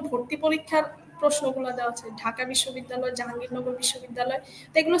বিভিন্ন ভর্তি পরীক্ষার প্রশ্নগুলো দেওয়া আছে, ঢাকা বিশ্ববিদ্যালয়, জাহাঙ্গীরনগর বিশ্ববিদ্যালয়।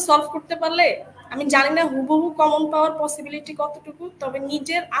 তো এগুলো সলভ করতে পারলে আমি জানি না হুবহু কমন পাওয়ার পসিবিলিটি কতটুকু, তবে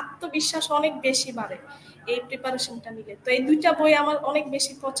নিজের আত্মবিশ্বাস অনেক বেশি বাড়ে এই প্রিপারেশনটা নিলে। তো এই দুইটা বই আমার অনেক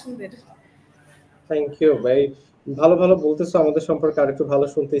বেশি পছন্দের। থ্যাংক ইউ ভাই। ভালো ভালো বলতেছো, আমাদের সম্পর্কে আর একটু ভালো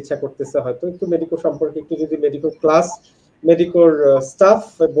শুনতে ইচ্ছা করতেছে। হয়তো একটু মেডিকো সম্পর্কে একটু যদি মেডিকো ক্লাস, মেডিকোর স্টাফ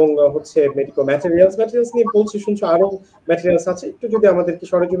এবং হচ্ছে মেডিকো ম্যাটেরিয়ালস ম্যাটেরিয়ালস নিয়ে বলছি, শুনছো আরো ম্যাটেরিয়ালস আছে, একটু যদি আমাদেরকে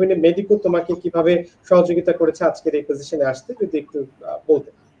সরেজমিনে মেডিকো তোমাকে কিভাবে সহযোগিতা করেছে আজকের এই পজিশনে আসতে যদি একটু বলতে।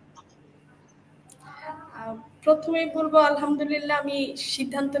 প্রথমেই বলবো আলহামদুলিল্লাহ, আমি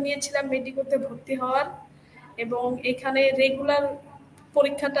সিদ্ধান্ত নিয়েছিলাম মেডিকোতে ভর্তি হওয়ার এবং এখানে রেগুলার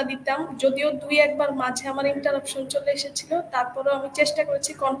পরীক্ষাটা দিতাম। যদিও দুই একবার মাঝে আমার ইন্টারাপশন চলে এসেছিল, তারপরেও আমি চেষ্টা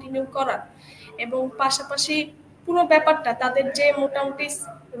করেছি কন্টিনিউ করার। এবং পাশাপাশি পুরো ব্যাপারটা তাদের যে মোটামুটি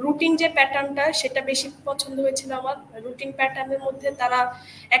রুটিন যে প্যাটার্নটা সেটা বেশি পছন্দ হয়েছিল আমার। রুটিন প্যাটার্নের মধ্যে তারা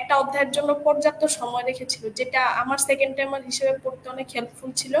একটা অধ্যায়ের জন্য পর্যাপ্ত সময় রেখেছিল, যেটা আমার সেকেন্ড টাইমার হিসেবে পড়তে অনেক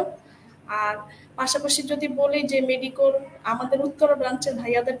হেল্পফুল ছিল। আর পাশাপাশি যদি বলি যে মেডিকোর আমাদের উত্তরা ব্রাঞ্চের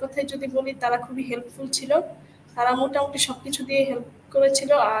ভাইয়াদের কথাই যদি বলি, তারা খুবই হেল্পফুল ছিল। তারা মোটামুটি সবকিছু দিয়ে হেল্প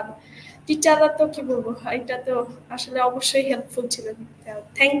করেছিল। আর টিচাররা তো কি বলবো, এটা তো আসলে অবশ্যই হেল্পফুল ছিল।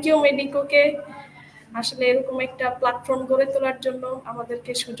 থ্যাংক ইউ মেডিকোকে আসলে এরকম একটা প্ল্যাটফর্ম গড়ে তোলার জন্য,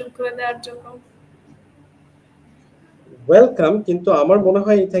 আমাদেরকে সুযোগ করে দেওয়ার জন্য। ওয়েলকাম, কিন্তু আমার মনে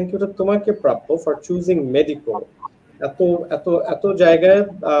হয় এই থ্যাংক ইউটা তোমাকে প্রাপ্য ফর চুজিং মেডিকো। এত এত এত জায়গায়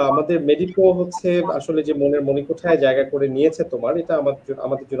আমাদের মেডিকো হচ্ছে আসলে যে মনের মণিকোঠায় জায়গা করে নিয়েছে তোমার, এটা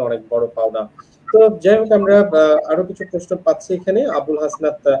আমাদের জন্য অনেক বড় পাওনা। তো যাই হোক, আমরা আরো কিছু প্রশ্ন পাচ্ছি এখানে। আবু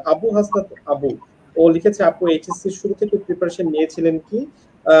হাসনাত আবু ও লিখেছে, আপু এইচএসসি শুরু থেকে প্রিপারেশন নিয়েছিলেন কি?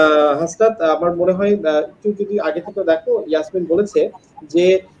 হাসনাত, আমার মনে হয় একটু যদি আগে থেকে দেখো, ইয়াসমিন বলেছে যে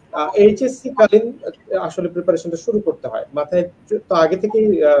এইচএসসি কালীন আসলে প্রিপারেশনটা শুরু করতে হয়, মাথায় তো আগে থেকেই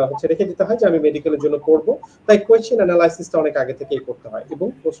হচ্ছে রেখে দিতে হয় যে আমি মেডিকেলের জন্য পড়বো। তাই কোয়েশ্চেন অ্যানালাইসিসটা অনেক আগে থেকেই করতে হয় এবং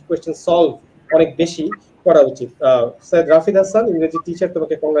কোয়েশ্চেন সলভ অনেক বেশি করা উচিত। স্যার রাফিদ হাসান ইংরেজি টিচার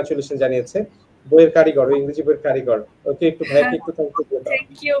তোমাকে কংগ্রাচুলেশন জানিয়েছে, বইয়ের কারিগর, ইংরেজি বইয়ের কারিগর। ওকে, একটু ভাইকে একটু থ্যাংক ইউ দিয়ে দাও।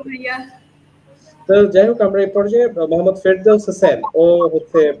 থ্যাংক ইউ ভাইয়া। তো যাই হোক, আমরা এই পর্যায়ে মোহাম্মদ ফেরদৌস হোসেন ও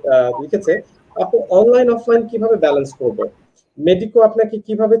হচ্ছে লিখেছে, আপু অনলাইন অফলাইন কিভাবে ব্যালেন্স করব? মেডিকো আপনাকে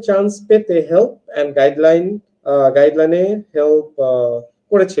কিভাবে চান্স পেতে হেল্প এন্ড গাইডলাইনে হেল্প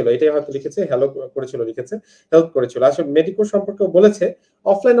করেছিল, এটাই হয়তো লিখেছে, হ্যালো করেছিল লিখেছে, হেল্প করেছিল। আসলে মেডিকো সম্পর্কে বলেছে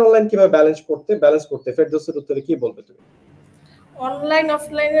অফলাইন অনলাইন কিভাবে ব্যালেন্স করতে। ফেরদৌসের উত্তরে কি বলবে তুমি? অনলাইন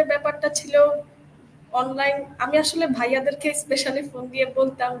অফলাইনের ব্যাপারটা ছিল অনলাইন আমি আসলে ভাইয়াদেরকে স্পেশালি ফোন দিয়ে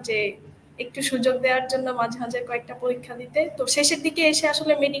বলতাম যে একটু সুযোগ দেওয়ার জন্য মাঝে মাঝে কয়েকটা পরীক্ষা দিতে। তো শেষের দিকে এসে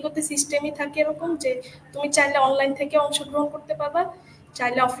আসলে মেডিকোতে সিস্টেমই থাকে এরকম যে তুমি চাইলে অনলাইন থেকে অংশগ্রহণ করতে পারবা,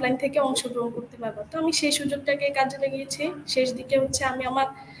 চাইলে অফলাইন থেকে অংশগ্রহণ করতে পারবা। তো আমি সেই সুযোগটাকে কাজে লাগিয়েছি। শেষ দিকে হচ্ছে আমি আমার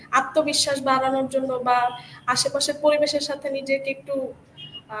আত্মবিশ্বাস বাড়ানোর জন্য বা আশেপাশের পরিবেশের সাথে নিজেকে একটু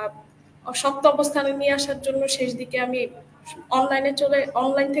শক্ত অবস্থানে নিয়ে আসার জন্য শেষ দিকে আমি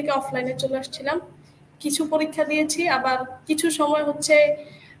অনলাইন থেকে অফলাইনে চলে আসছিলাম। কিছু পরীক্ষা দিয়েছি, আবার কিছু সময় হচ্ছে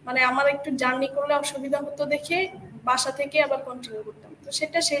মানে আমার একটু জার্নি করলে অসুবিধা হতো দেখে বাসা থেকে আবার কন্টিনিউ করতাম। তো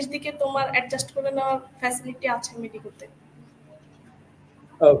সেটা শেষ দিকে তোমার অ্যাডজাস্ট করে নেওয়ার ফ্যাসিলিটি আছে মেডিকোতে।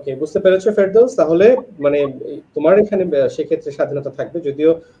 ওকে, বুঝতে পেরেছো ফেরদৌস। তাহলে মানে তোমার এখানে সেক্ষেত্রে স্বাধীনতা থাকবে,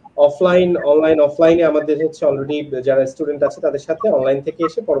 যদিও অফলাইনে আমাদের হচ্ছে অলরেডি যারা স্টুডেন্ট আছে তাদের সাথে অনলাইন থেকে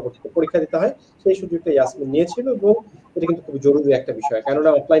এসে পরবর্তীতে পরীক্ষা দিতে হয়, সেই সুযোগটা ইয়াসমিন নিয়েছিল এবং এটা কিন্তু খুব জরুরি একটা বিষয়।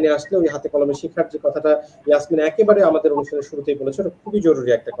 কেননা অফলাইনে আসলে ওই হাতে কলমে শেখার যে কথাটা ইয়াসমিন একেবারে আমাদের অনুষ্ঠানের শুরুতেই বলেছে, ওটা খুবই জরুরি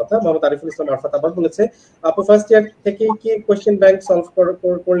একটা কথা। মোহাম্মদ আরিফুল ইসলাম আরফাত আবার বলেছে, আপু ফার্স্ট ইয়ার থেকে কি কোয়েশ্চেন ব্যাংক সলভ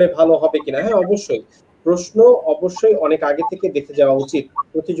করলে ভালো হবে কিনা? হ্যাঁ, অবশ্যই। প্রশ্ন অবশ্যই অনেক আগে থেকে দেখে যাওয়া উচিত।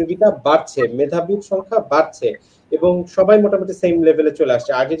 প্রতিযোগিতা বাড়ছে, মেধাবীর সংখ্যা বাড়ছে এবং সবাই মোটামুটি সেম লেভেলে চলে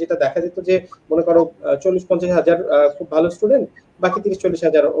আসছে। আগে যেটা দেখা যেত যে মনে করো 40-50 হাজার খুব ভালো স্টুডেন্ট, বাকি 30-40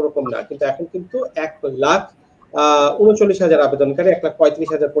 হাজার ওরকম না, কিন্তু এখন কিন্তু 1,39,000 আবেদনকারী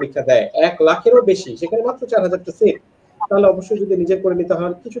 1,35,000 পরীক্ষা দেয়, 1,00,000-এরও বেশি, সেখানে মাত্র 4,000টা সিট। তাহলে অবশ্যই যদি নিজের করে নিতে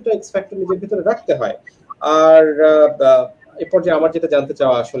হয় কিছুটা এক্স ফ্যাক্টর নিজের ভিতরে রাখতে হয়। আর এ পর্যায়ে আমার যেটা জানতে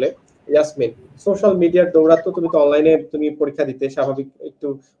চাওয়া আসলে ইয়াসমিন, সোশ্যাল মিডিয়ার দৌড়াতো, তুমি তো অনলাইনে তুমি পরীক্ষা দিতে স্বাভাবিক একটু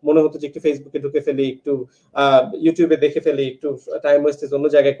মনে হতো যে একটু ফেসবুকে ঢুকে ফেলি, একটু ইউটিউবে দেখে ফেলি, একটু টাইম ওয়েস্টেজ অন্য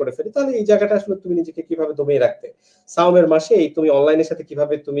জায়গায় করে ফেলি, তাহলে এই জায়গাটা আসলে তুমি নিজেকে কিভাবে দমিয়ে রাখতে? সাওমের মাসে এই তুমি অনলাইনের সাথে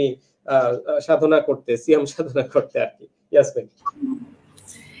কিভাবে তুমি সাধনা করতে, সিয়াম সাধনা করতে আর কি, ইয়াসমিন?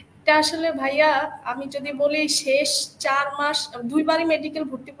 এটা আসলে ভাইয়া আমি যদি বলি শেষ 4 মাস, দুইবারই মেডিকেল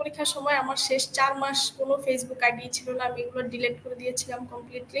ভর্তি পরীক্ষার সময় আমার শেষ 4 মাস কোনো ফেসবুক আইডি ছিল না, আমি এগুলো ডিলিট করে দিয়েছিলাম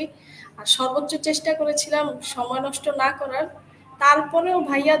কমপ্লিটলি। আর সর্বোচ্চ চেষ্টা করেছিলাম সময় নষ্ট না করার। তারপরেও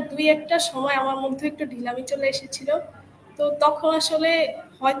ভাইয়া দুই একটা সময় আমার মধ্যে একটু ঢিলামি চলে এসেছিল, তো তখন আসলে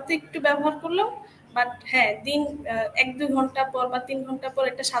হয়তো একটু ব্যবহার করলাম। বাট হ্যাঁ, দিন 1-2 ঘন্টা পর বা 3 ঘন্টা পর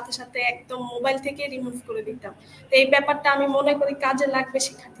এটা সাথে সাথে একদম মোবাইল থেকে রিমুভ করে দিতাম। তো এই ব্যাপারটা আমি মনে করি কাজে লাগবে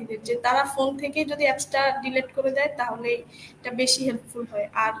শিক্ষার্থীদের, যে তারা ফোন থেকে যদি অ্যাপসটা ডিলিট করে দেয় তাহলে এটা বেশি হেল্পফুল হয়।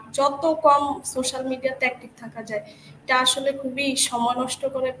 আর যত কম সোশ্যাল মিডিয়াতে অ্যাক্টিভ থাকা যায় এটা আসলে খুবই সময় নষ্ট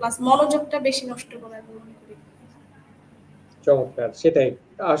করে, প্লাস মনোযোগটা বেশি নষ্ট করে আমি মনে করি। চমৎকার, সেটাই।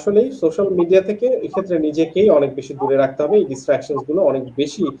 আসলেই সোশ্যাল মিডিয়া থেকে এক্ষেত্রে নিজেকেই অনেক বেশি দূরে রাখতে হবে। এই ডিস্ট্রাকশনস গুলো অনেক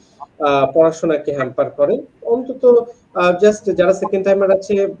বেশি পড়াশোনাকে হ্যাম্পার করে। অন্তত জাস্ট যারা সেকেন্ড টাইমার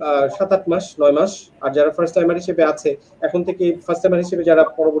আছে 7-8 মাস 9 মাস, আর যারা ফার্স্ট টাইমার হিসেবে আছে এখন থেকে, ফার্স্ট টাইমার হিসেবে যারা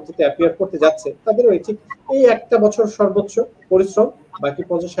পরবর্তীতে অ্যাপিয়ার করতে যাচ্ছে তাদেরও ঠিক এই একটা বছর সর্বোচ্চ পরিশ্রম, বাকি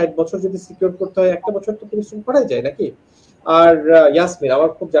 50-60 বছর যদি সিকিউর করতে হয় একটা বছর তো পরিশ্রম করাই যায় নাকি? আর ইয়াসমিন,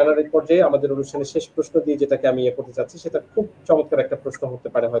 আমার খুব জানার এই পর্যায়ে আমাদের অনুষ্ঠানের শেষ প্রশ্ন দিয়ে যেটাকে আমি করতে চাচ্ছি, সেটা খুব চমৎকার একটা প্রশ্ন হতে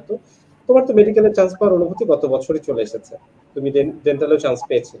পারে হয়তো। তোমার তো মেডিকেলে চান্স পাওয়ার অনুভূতি গত বছরই চলে এসেছে, তুমি ডেন্টালেও চান্স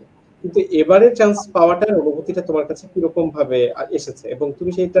পেয়েছিলে, কিন্তু এবারে চান্স পাওয়াটার অনুভূতিটা তোমার কাছে কিরকম ভাবে এসেছে এবং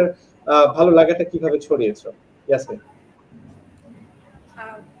তুমি সেইটার ভালো লাগাটা কিভাবে ছড়িয়েছো, ইয়াসমিন?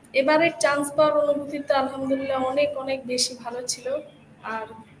 এবারে চান্স পাওয়ার অনুভূতিটা আলহামদুলিল্লাহ অনেক অনেক বেশি ভালো ছিল। আর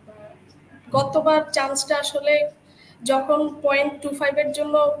গতবার চান্সটা আসলে যখন 0.25-এর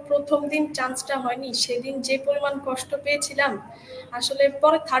জন্য প্রথম দিন চান্সটা হয়নি, সেদিন যে পরিমাণ কষ্ট পেয়েছিলাম আসলে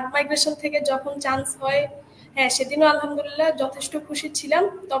পরে থার্ড মাইগ্রেশন থেকে যখন চান্স হয়, হ্যাঁ সেদিনও আলহামদুলিল্লাহ যথেষ্ট খুশি ছিলাম।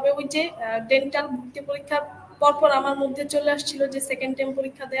 তবে ওই যে ডেন্টাল ভর্তি পরীক্ষার পরপর আমার মধ্যে চলে আসছিল যে সেকেন্ড টাইম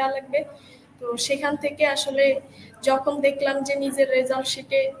পরীক্ষা দেওয়া লাগবে। তো সেখান থেকে আসলে যখন দেখলাম যে নিজের রেজাল্ট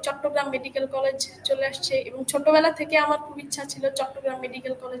শিটে চট্টগ্রাম মেডিকেল কলেজ চলে আসছে, এবং ছোটবেলা থেকে আমার খুব ইচ্ছা ছিল চট্টগ্রাম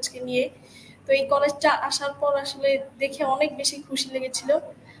মেডিকেল কলেজকে নিয়ে, তো এই কলেজটা আসার পর আসলে দেখে অনেক বেশি খুশি লেগেছিল।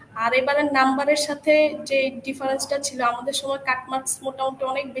 আর এবারের নাম্বারের সাথে যে ডিফারেন্সটা ছিল, আমাদের সময় কাটমার্কস মোটামুটি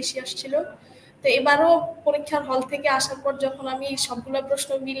অনেক বেশি আসছিল। তো এবারও পরীক্ষার হল থেকে আসার পর যখন আমি সবগুলো প্রশ্ন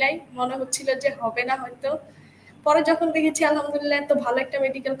মিলাই মনে হচ্ছিল যে হবে না হয়তো, পরে যখন দেখেছি আলহামদুলিল্লাহ এত ভালো একটা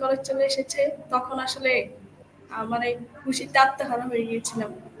মেডিকেল কলেজ চলে এসেছে তখন আসলে মানে খুশিতে আত্মহারা হয়ে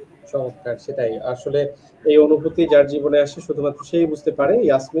গিয়েছিলাম। চমৎকার, সেটাই আসলে এই অনুভূতি যার জীবনে আসে শুধুমাত্র সেই বুঝতে পারে।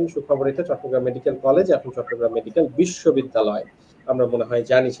 ইয়াসমিন, সুখবর এটা, চট্টগ্রাম মেডিকেল কলেজ এখন চট্টগ্রাম মেডিকেল বিশ্ববিদ্যালয়, আমরা মনে হয়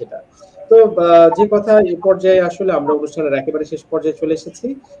জানি সেটা। তো যে কথা এই পর্যায়ে আসলে আমরা অনুষ্ঠানের একেবারে শেষ পর্যায়ে চলে এসেছি।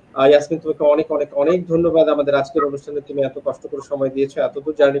 ইয়াসমিন, তোমাকে অনেক অনেক অনেক ধন্যবাদ। আমাদের আজকের অনুষ্ঠানে তুমি এত কষ্ট করে সময় দিয়েছো, এত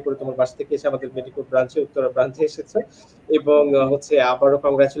দূর জার্নি করে তোমার বাসা থেকে এসে আমাদের মেডিকেল ব্রাঞ্চে, উত্তরা ব্রাঞ্চে এসেছো এবং হচ্ছে আবারও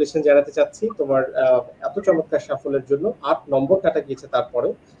কংগ্রাচুলেশন জানাতে চাচ্ছি তোমার এত চমৎকার সাফল্যের জন্য। 8 নম্বর কাটা গিয়েছে তারপরে,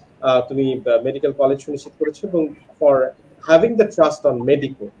 তুমি মেডিকেল কলেজ সুনিশ্চিত করেছো, এবং for having the trust on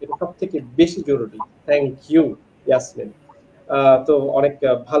medico, এটা সব থেকে বেশি জরুরি। Thank you Yasmin. তো অনেক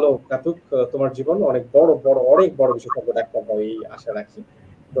ভালো কাটুক তোমার জীবন, অনেক বড় বড় অনেক বড় বিশেষজ্ঞ ডাক্তার হয় এই আশা রাখি।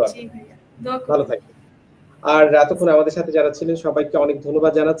 জি ভাইয়া, দোয়া ভালো করবেন। থাকবে। আর এতক্ষণ আমাদের সাথে যারা ছিলেন সবাইকে অনেক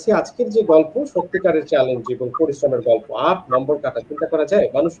ধন্যবাদ জানাচ্ছি। আজকের যে গল্প সত্যিকারের চ্যালেঞ্জ এবং পরিশ্রমের গল্প। 8 নম্বর কাটা, চিন্তা করা যায়?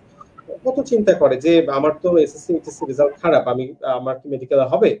 মানুষ কত চিন্তা করে যে আমার তো এসএসসি এইচএসসি রেজাল্ট খারাপ, আমার কি মেডিকেল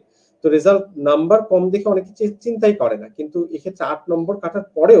হবে? তো রেজাল্ট নাম্বার কম দেখে অনেকে চিন্তাই করে না, কিন্তু এক্ষেত্রে 8 নম্বর কাটার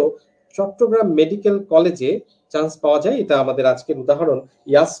পরেও চট্টগ্রাম মেডিকেল কলেজে চান্স পাওয়া যায়, এটা আমাদের আজকের উদাহরণ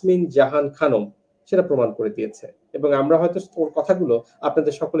ইয়াসমিন জাহান খানম সেটা প্রমাণ করে দিয়েছে। এবং আমরা হয়তো ওর কথাগুলো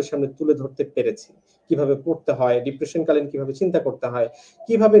আপনাদের সকলের সামনে তুলে ধরতে পেরেছি, কিভাবে পড়তে হয়, ডিপ্রেশন কালীন কিভাবে চিন্তা করতে হয়,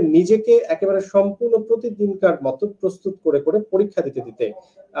 কিভাবে নিজেকে একেবারে সম্পূর্ণ প্রতিদিনকার মতো প্রস্তুত করে করে পরীক্ষা দিতে দিতে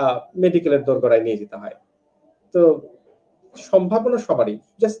মেডিকেলের দোরগোড়ায় নিয়ে যেতে হয়। তো সম্ভাবনা সবারই,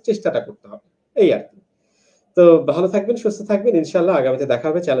 জাস্ট চেষ্টাটা করতে হবে, এই আর কি। তো ভালো থাকবেন, সুস্থ থাকবেন, ইনশাআল্লাহ আগামীতে দেখা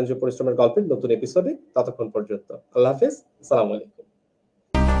হবে চ্যালেঞ্জ ও পরিশ্রমের গল্পের নতুন এপিসোডে। ততক্ষণ পর্যন্ত আল্লাহ হাফেজ, আসসালামু আলাইকুম।